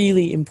becomes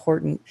really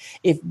important.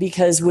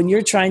 Because when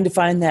you're trying to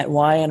find that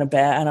why on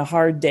a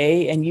hard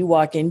day and you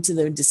walk into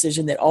the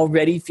decision that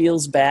already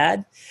feels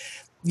bad,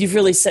 you've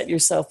really set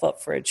yourself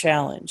up for a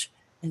challenge.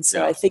 And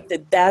so I think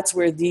that's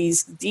where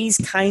these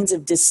kinds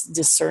of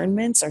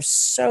discernments are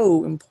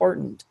so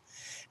important,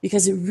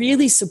 because it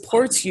really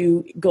supports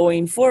you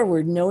going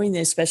forward, knowing that,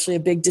 especially a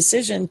big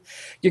decision,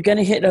 you're going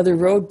to hit other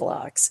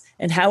roadblocks.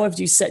 And how have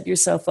you set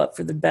yourself up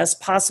for the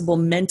best possible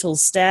mental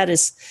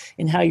status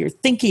in how you're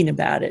thinking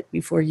about it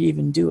before you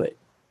even do it?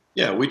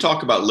 Yeah, we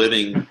talk about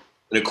living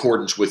in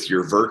accordance with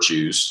your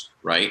virtues,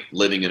 right?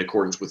 Living in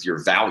accordance with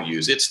your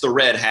values. It's the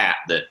red hat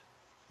that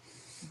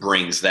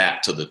brings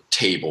that to the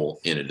table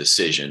in a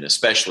decision,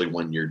 especially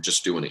when you're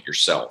just doing it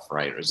yourself,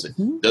 right?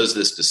 Does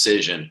this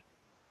decision,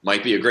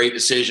 might be a great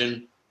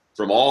decision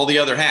from all the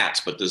other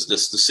hats, but does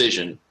this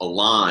decision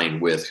align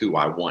with who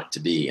I want to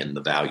be and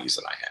the values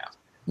that I have?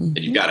 And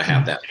you've got to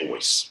have that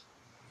voice.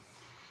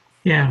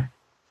 Yeah.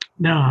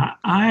 No,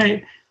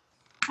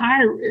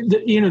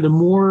 the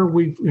more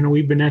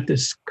we've been at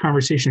this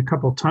conversation a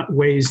couple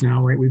ways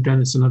now, right? We've done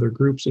this in other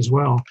groups as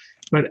well,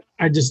 but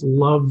I just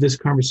love this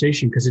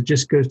conversation because it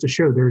just goes to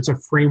show there's a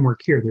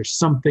framework here. There's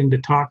something to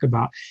talk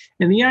about.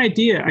 And the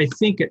idea, I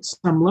think at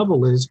some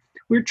level, is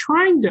we're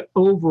trying to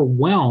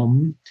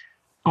overwhelm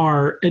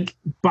our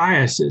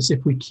biases,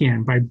 if we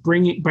can, by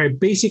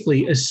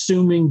basically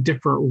assuming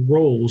different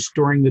roles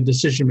during the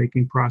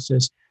decision-making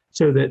process,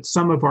 so that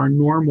some of our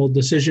normal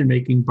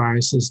decision-making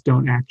biases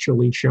don't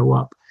actually show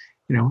up.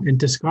 And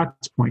to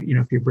Scott's point,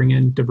 if you bring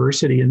in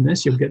diversity in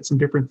this, you'll get some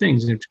different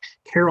things. And to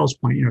Carol's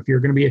point, if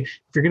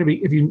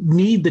you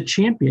need the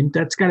champion,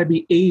 that's got to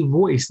be a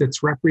voice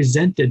that's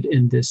represented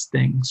in this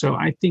thing. So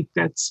I think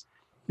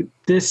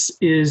this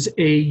is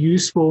a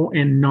useful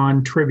and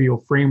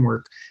non-trivial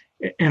framework.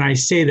 And I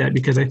say that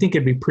because I think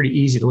it'd be pretty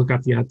easy to look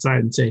up the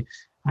outside and say,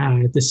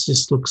 this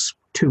just looks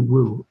too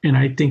woo. And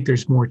I think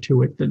there's more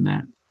to it than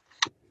that.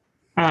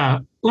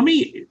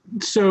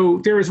 So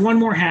there is one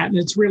more hat, and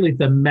it's really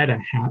the meta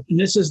hat, and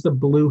this is the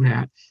blue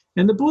hat.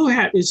 And the blue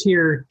hat is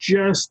here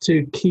just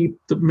to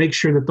make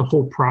sure that the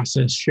whole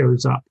process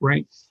shows up,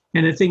 right?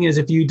 And the thing is,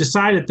 if you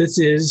decide that this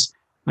is,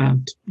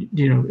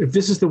 if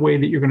this is the way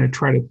that you're going to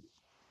try to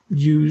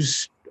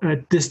use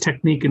this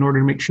technique in order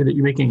to make sure that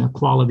you're making a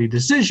quality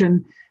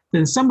decision,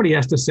 then somebody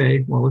has to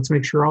say, well, let's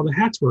make sure all the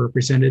hats were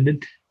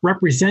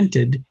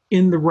represented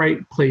in the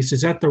right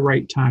places at the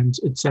right times,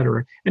 et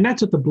cetera. And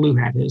that's what the blue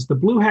hat is. The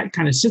blue hat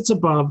kind of sits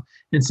above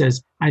and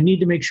says, I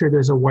need to make sure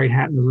there's a white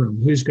hat in the room.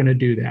 Who's going to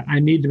do that? I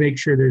need to make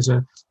sure there's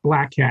a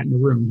black hat in the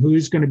room.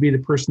 Who's going to be the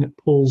person that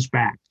pulls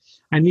back?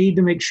 I need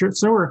to make sure.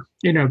 So,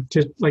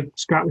 to like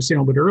Scott was saying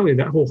a little bit earlier,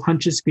 that whole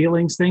hunches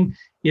feelings thing.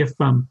 If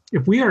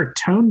we are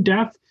tone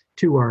deaf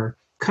to our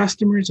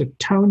customers,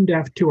 tone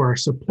deaf to our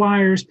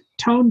suppliers,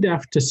 tone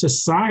deaf to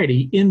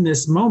society in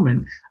this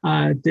moment,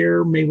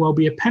 there may well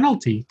be a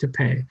penalty to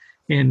pay.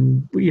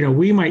 And,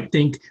 we might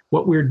think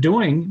what we're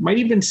doing might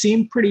even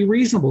seem pretty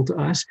reasonable to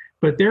us,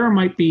 but there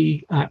might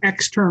be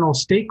external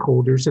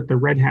stakeholders that the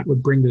red hat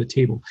would bring to the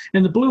table.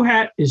 And the blue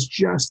hat is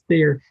just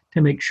there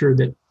to make sure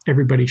that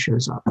everybody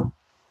shows up.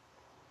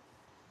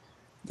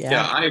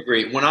 Yeah, I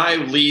agree. When I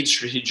lead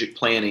strategic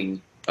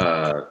planning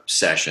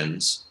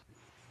sessions,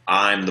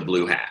 I'm the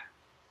blue hat.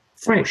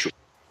 Right. Sure,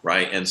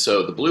 right. And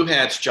so the blue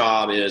hat's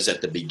job is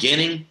at the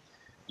beginning,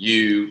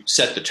 you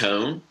set the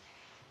tone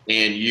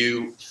and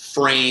you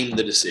frame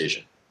the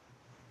decision.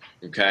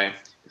 Okay.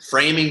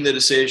 Framing the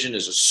decision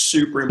is a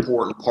super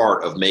important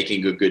part of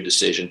making a good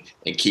decision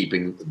and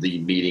keeping the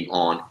meeting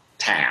on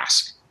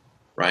task.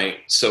 Right.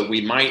 So we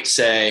might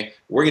say,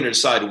 we're going to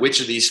decide which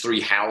of these 3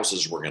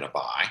 houses we're going to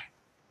buy.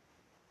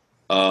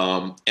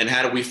 And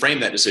how do we frame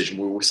that decision?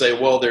 We will say,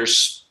 well,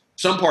 there's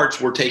some parts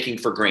we're taking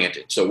for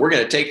granted. So we're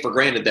going to take for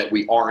granted that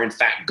we are, in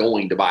fact,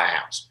 going to buy a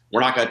house.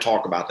 We're not going to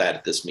talk about that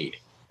at this meeting.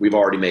 We've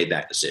already made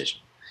that decision.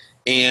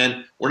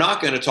 And we're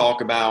not going to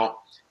talk about,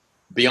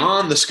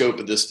 beyond the scope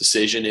of this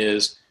decision,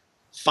 is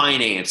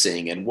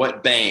financing and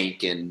what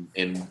bank and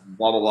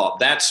blah, blah, blah.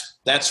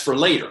 That's for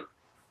later.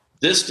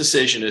 This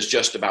decision is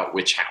just about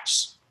which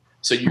house.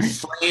 So you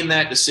frame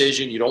that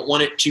decision. You don't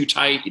want it too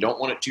tight. You don't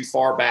want it too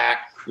far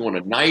back. You want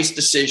a nice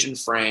decision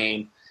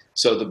frame.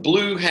 So the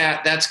blue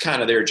hat, that's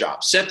kind of their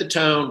job. Set the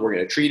tone. We're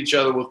going to treat each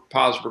other with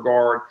positive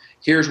regard.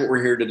 Here's what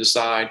we're here to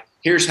decide.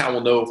 Here's how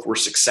we'll know if we're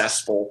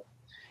successful.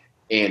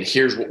 And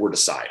here's what we're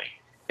deciding.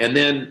 And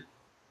then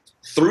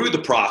through the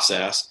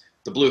process,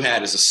 the blue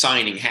hat is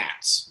assigning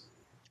hats.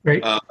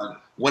 Right.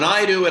 When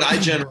I do it, I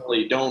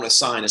generally don't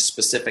assign a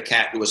specific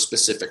hat to a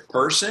specific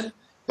person,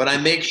 but I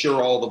make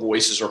sure all the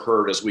voices are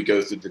heard as we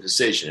go through the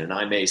decision. And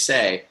I may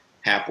say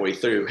halfway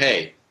through,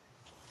 hey,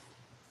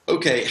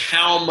 okay,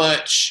 how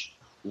much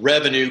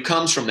revenue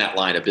comes from that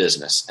line of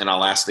business? And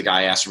I'll ask the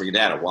guy asking me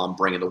data while I'm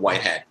bringing the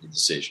white hat in the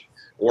decision.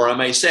 Or I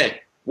may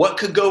say, what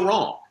could go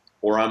wrong?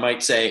 Or I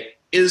might say,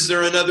 is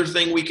there another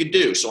thing we could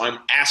do? So I'm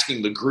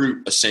asking the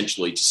group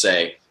essentially to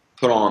say,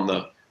 put on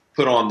the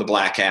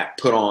black hat,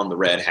 put on the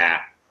red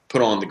hat,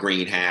 put on the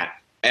green hat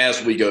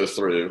as we go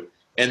through.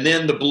 And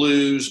then the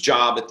blue's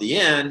job at the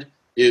end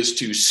is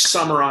to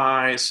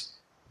summarize,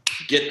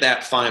 get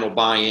that final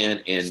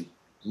buy-in, and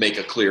make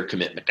a clear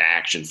commitment to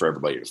action for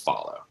everybody to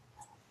follow.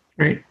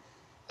 Right.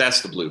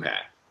 That's the blue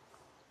hat.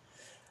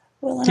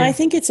 Well, and I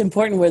think it's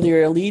important, whether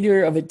you're a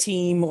leader of a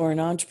team or an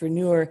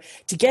entrepreneur,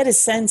 to get a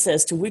sense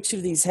as to which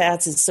of these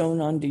hats is sewn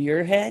onto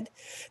your head.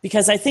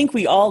 Because I think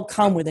we all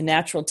come with a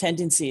natural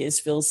tendency, as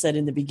Phil said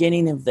in the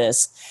beginning of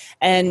this.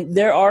 And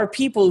there are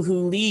people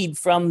who lead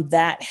from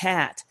that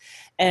hat.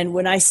 And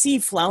when I see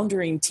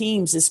floundering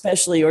teams,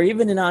 especially, or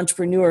even an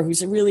entrepreneur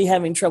who's really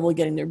having trouble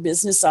getting their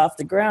business off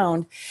the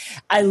ground,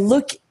 I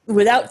look,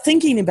 without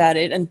thinking about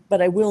it,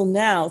 but I will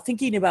now,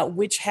 thinking about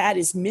which hat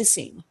is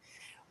missing.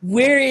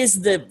 where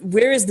is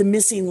the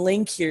missing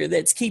link here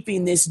that's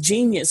keeping this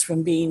genius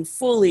from being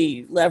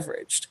fully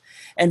leveraged?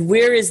 And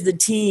where is the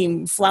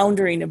team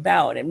floundering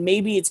about? And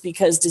maybe it's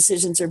because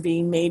decisions are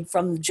being made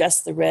from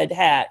just the red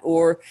hat,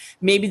 or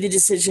maybe the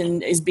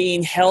decision is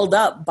being held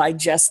up by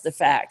just the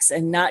facts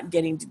and not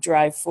getting to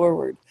drive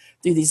forward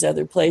through these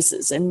other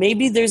places. And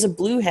maybe there's a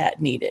blue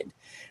hat needed,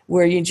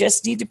 where you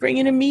just need to bring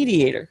in a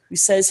mediator who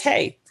says,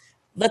 hey,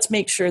 let's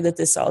make sure that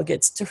this all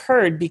gets to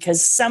heard,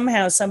 because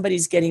somehow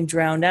somebody's getting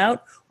drowned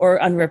out or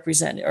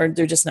unrepresented, or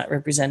they're just not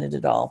represented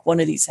at all. One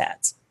of these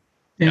hats.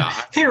 Yeah.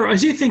 Harold,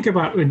 as you think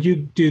about, when you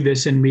do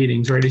this in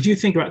meetings, right, as you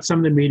think about some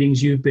of the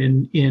meetings you've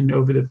been in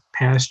over the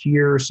past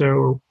year or so,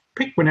 or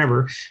pick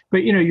whenever,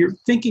 but, you're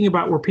thinking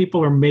about where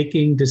people are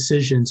making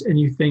decisions, and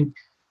you think,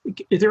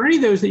 is there any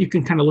of those that you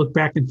can kind of look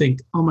back and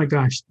think, oh my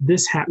gosh,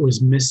 this hat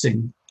was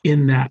missing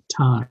in that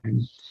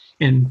time?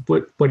 And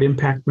what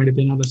impact might have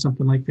been out of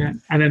something like that?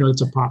 I don't know,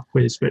 it's a pop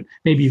quiz, but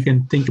maybe you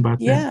can think about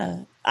that. Yeah.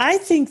 I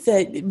think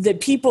that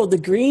the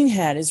green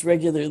hat is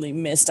regularly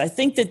missed. I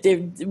think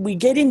that we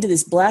get into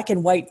this black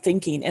and white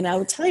thinking. And I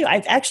will tell you,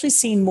 I've actually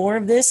seen more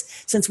of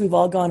this since we've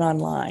all gone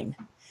online,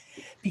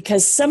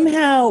 because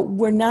somehow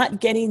we're not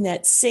getting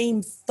that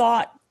same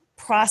thought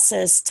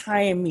process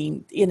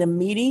timing in a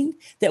meeting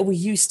that we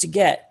used to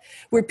get,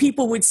 where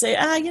people would say,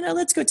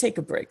 let's go take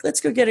a break. Let's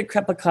go get a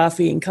cup of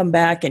coffee and come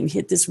back and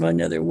hit this one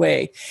another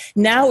way.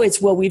 Now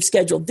it's, well, we've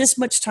scheduled this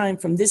much time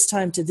from this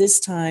time to this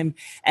time.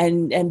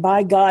 And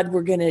by God,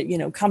 we're going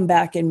to, come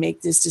back and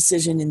make this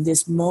decision in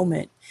this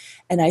moment.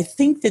 And I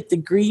think that the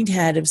green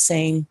hat of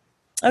saying,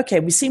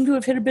 okay, we seem to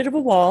have hit a bit of a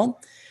wall.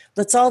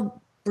 Let's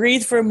all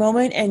breathe for a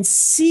moment and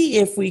see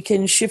if we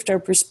can shift our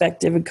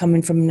perspective and come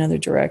in from another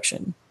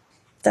direction.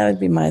 That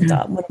would be my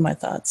thought. One of my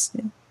thoughts.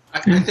 Yeah.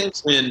 I think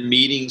when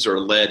meetings are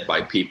led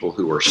by people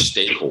who are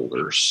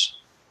stakeholders,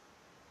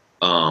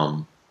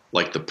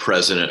 like the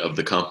president of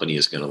the company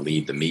is going to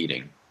lead the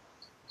meeting,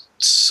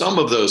 some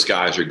of those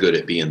guys are good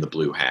at being the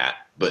blue hat,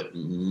 but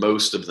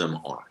most of them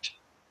aren't.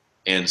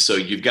 And so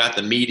you've got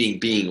the meeting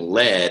being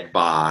led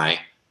by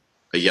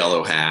a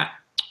yellow hat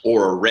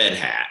or a red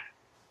hat,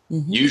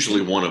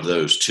 usually one of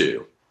those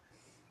two.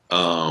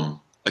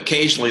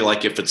 Occasionally,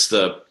 like if it's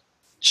the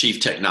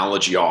chief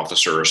technology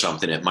officer or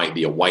something, it might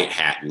be a white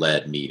hat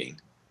led meeting,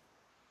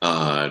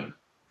 a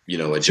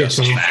just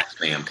as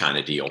facts ma'am kind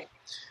of deal.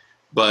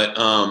 But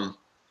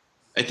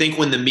I think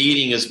when the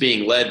meeting is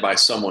being led by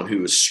someone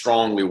who is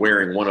strongly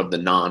wearing one of the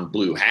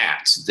non-blue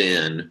hats,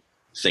 then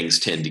things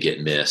tend to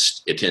get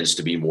missed. It tends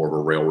to be more of a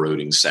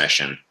railroading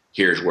session.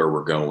 Here's where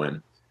we're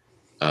going.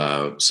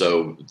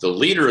 So the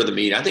leader of the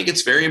meeting, I think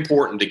it's very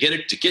important to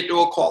get to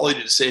a quality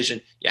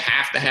decision. You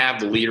have to have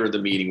the leader of the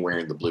meeting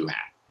wearing the blue hat.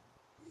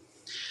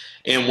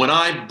 And when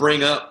I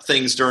bring up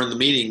things during the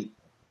meeting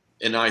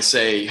and I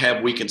say,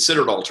 have we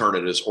considered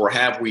alternatives, or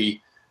have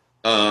we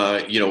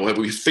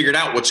figured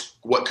out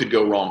what could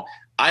go wrong?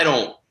 I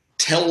don't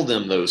tell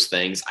them those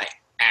things. I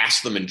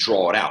ask them and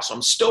draw it out. So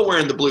I'm still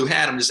wearing the blue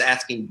hat. I'm just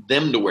asking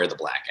them to wear the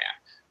black hat,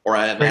 or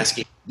I'm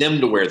asking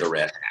them to wear the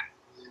red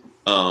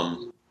hat.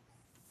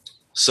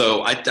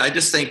 So I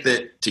just think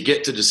that to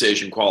get to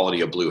decision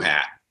quality, a blue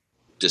hat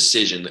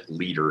decision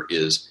leader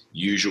is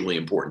usually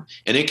important.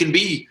 And it can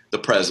be the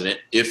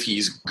president if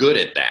he's good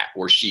at that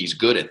or she's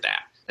good at that,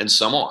 and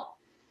some aren't.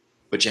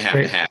 But you have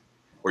to have it,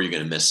 or you're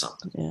going to miss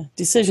something. Yeah.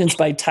 Decisions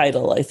by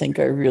title, I think,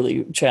 are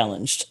really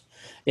challenged.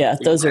 Yeah,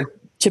 those are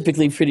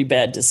typically pretty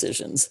bad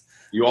decisions.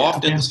 You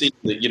often see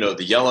that,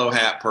 the yellow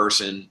hat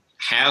person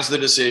has the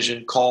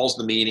decision, calls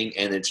the meeting,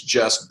 and it's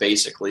just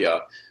basically a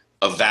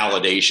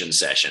validation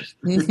session.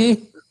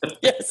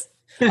 Yes.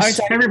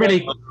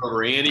 Everybody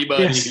over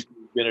anybody who's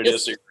going to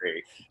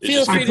disagree.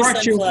 Feel free to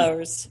send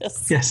flowers.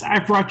 Yes, I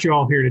brought you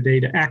all here today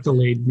to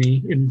accolade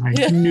me in my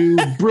new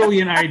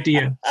brilliant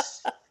idea.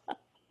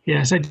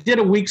 Yes, I did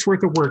a week's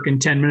worth of work in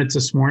 10 minutes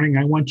this morning.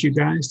 I want you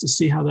guys to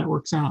see how that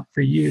works out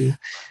for you.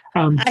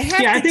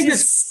 I think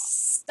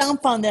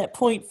stomp on that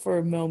point for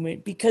a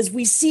moment, because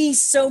we see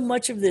so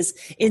much of this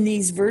in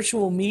these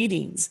virtual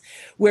meetings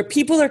where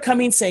people are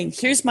coming saying,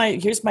 here's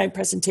my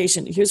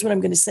presentation. Here's what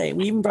I'm going to say.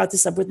 We even brought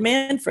this up with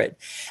Manfred.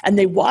 And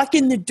they walk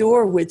in the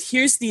door with,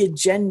 here's the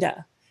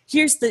agenda.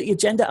 Here's the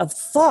agenda of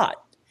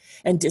thought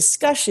and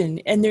discussion.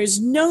 And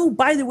there's no,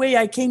 by the way,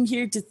 I came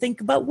here to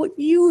think about what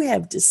you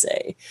have to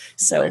say.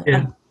 So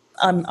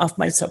I'm off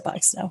my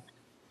soapbox now.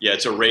 Yeah,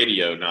 it's a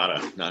radio, not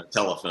a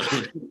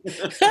telephone.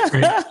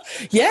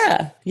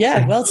 Yeah.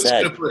 Well said. I'm just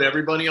going to put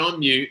everybody on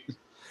mute.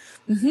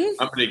 I'm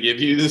going to give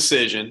you the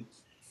decision,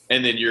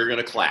 and then you're going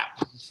to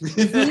clap.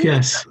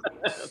 Yes.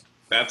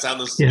 That's how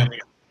this is coming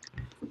up.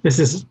 This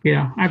is,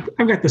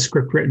 I've got the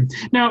script written.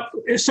 Now,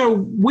 so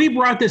we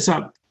brought this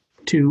up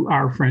to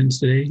our friends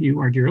today, you,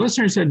 our dear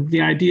listeners, and the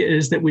idea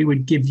is that we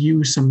would give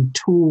you some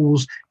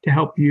tools to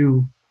help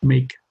you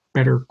make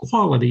better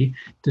quality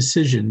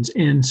decisions.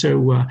 And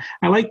so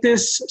I like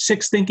this,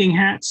 6 thinking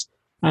hats.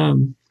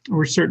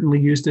 We're certainly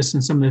used this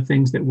in some of the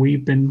things that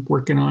we've been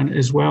working on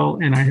as well.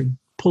 And I have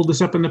pulled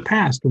this up in the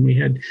past when we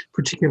had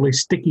particularly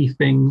sticky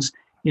things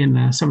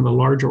in some of the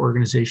larger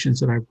organizations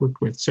that I've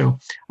worked with. So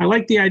I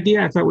like the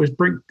idea. I thought it was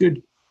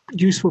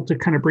useful to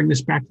kind of bring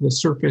this back to the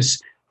surface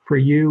for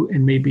you,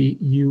 and maybe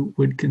you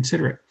would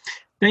consider it.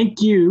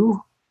 Thank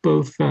you,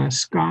 both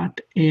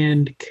Scott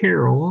and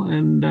Carol.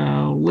 And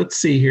let's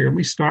see here. Let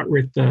me start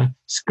with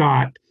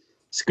Scott.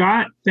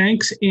 Scott,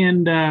 thanks.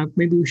 And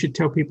maybe we should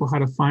tell people how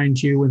to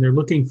find you when they're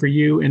looking for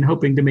you and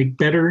hoping to make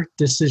better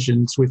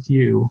decisions with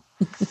you.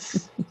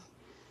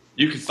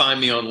 You can find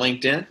me on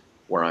LinkedIn,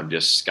 where I'm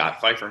just Scott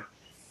Pfeiffer.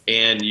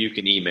 And you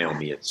can email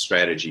me at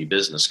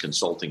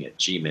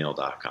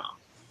strategybusinessconsulting@gmail.com.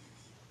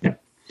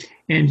 Yep.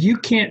 And you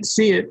can't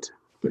see it,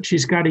 but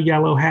she's got a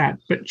yellow hat.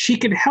 But she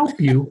can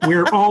help you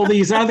wear all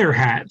these other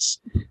hats,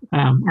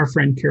 our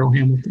friend Carol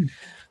Hamilton.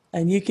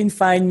 And you can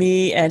find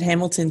me at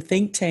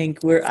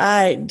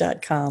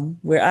HamiltonThinkTank.com,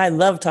 where I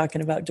love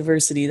talking about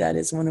diversity. That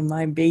is one of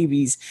my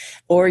babies.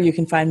 Or you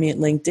can find me at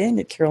LinkedIn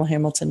at Carol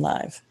Hamilton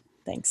Live.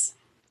 Thanks.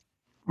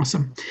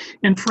 Awesome.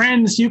 And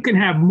friends, you can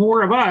have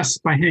more of us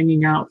by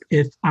hanging out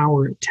at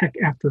our Tech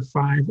After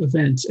 5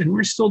 events. And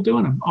we're still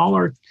doing them. All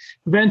our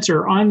events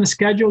are on the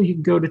schedule. You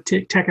can go to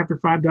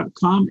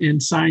techafter5.com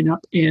and sign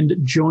up and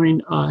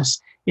join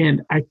us.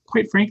 And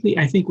quite frankly,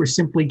 I think we're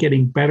simply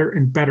getting better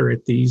and better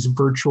at these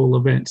virtual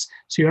events.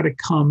 So you ought to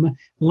come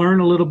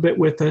learn a little bit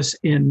with us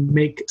and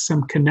make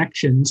some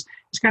connections.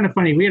 It's kind of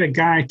funny. We had a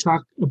guy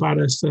talk about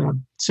us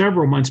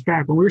several months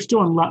back when we were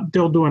still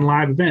doing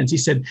live events. He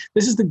said,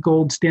 this is the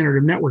gold standard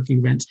of networking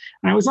events.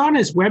 And I was on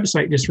his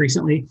website just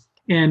recently,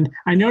 and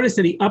I noticed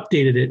that he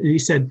updated it. And he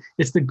said,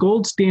 it's the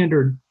gold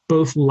standard,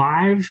 both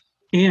live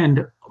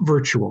and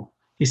virtual.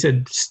 He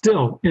said,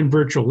 still in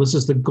virtual, this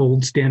is the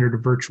gold standard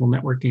of virtual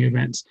networking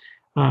events.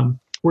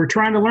 We're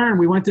trying to learn.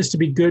 We want this to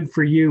be good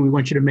for you. We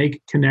want you to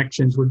make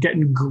connections. We're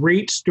getting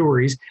great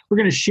stories. We're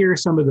going to share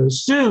some of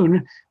those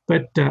soon.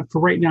 But for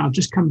right now,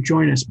 just come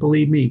join us.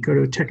 Believe me, go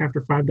to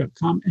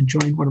techafter5.com and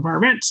join one of our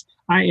events.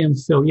 I am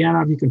Phil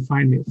Yanov. You can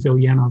find me at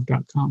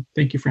philyanov.com.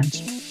 Thank you,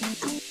 friends.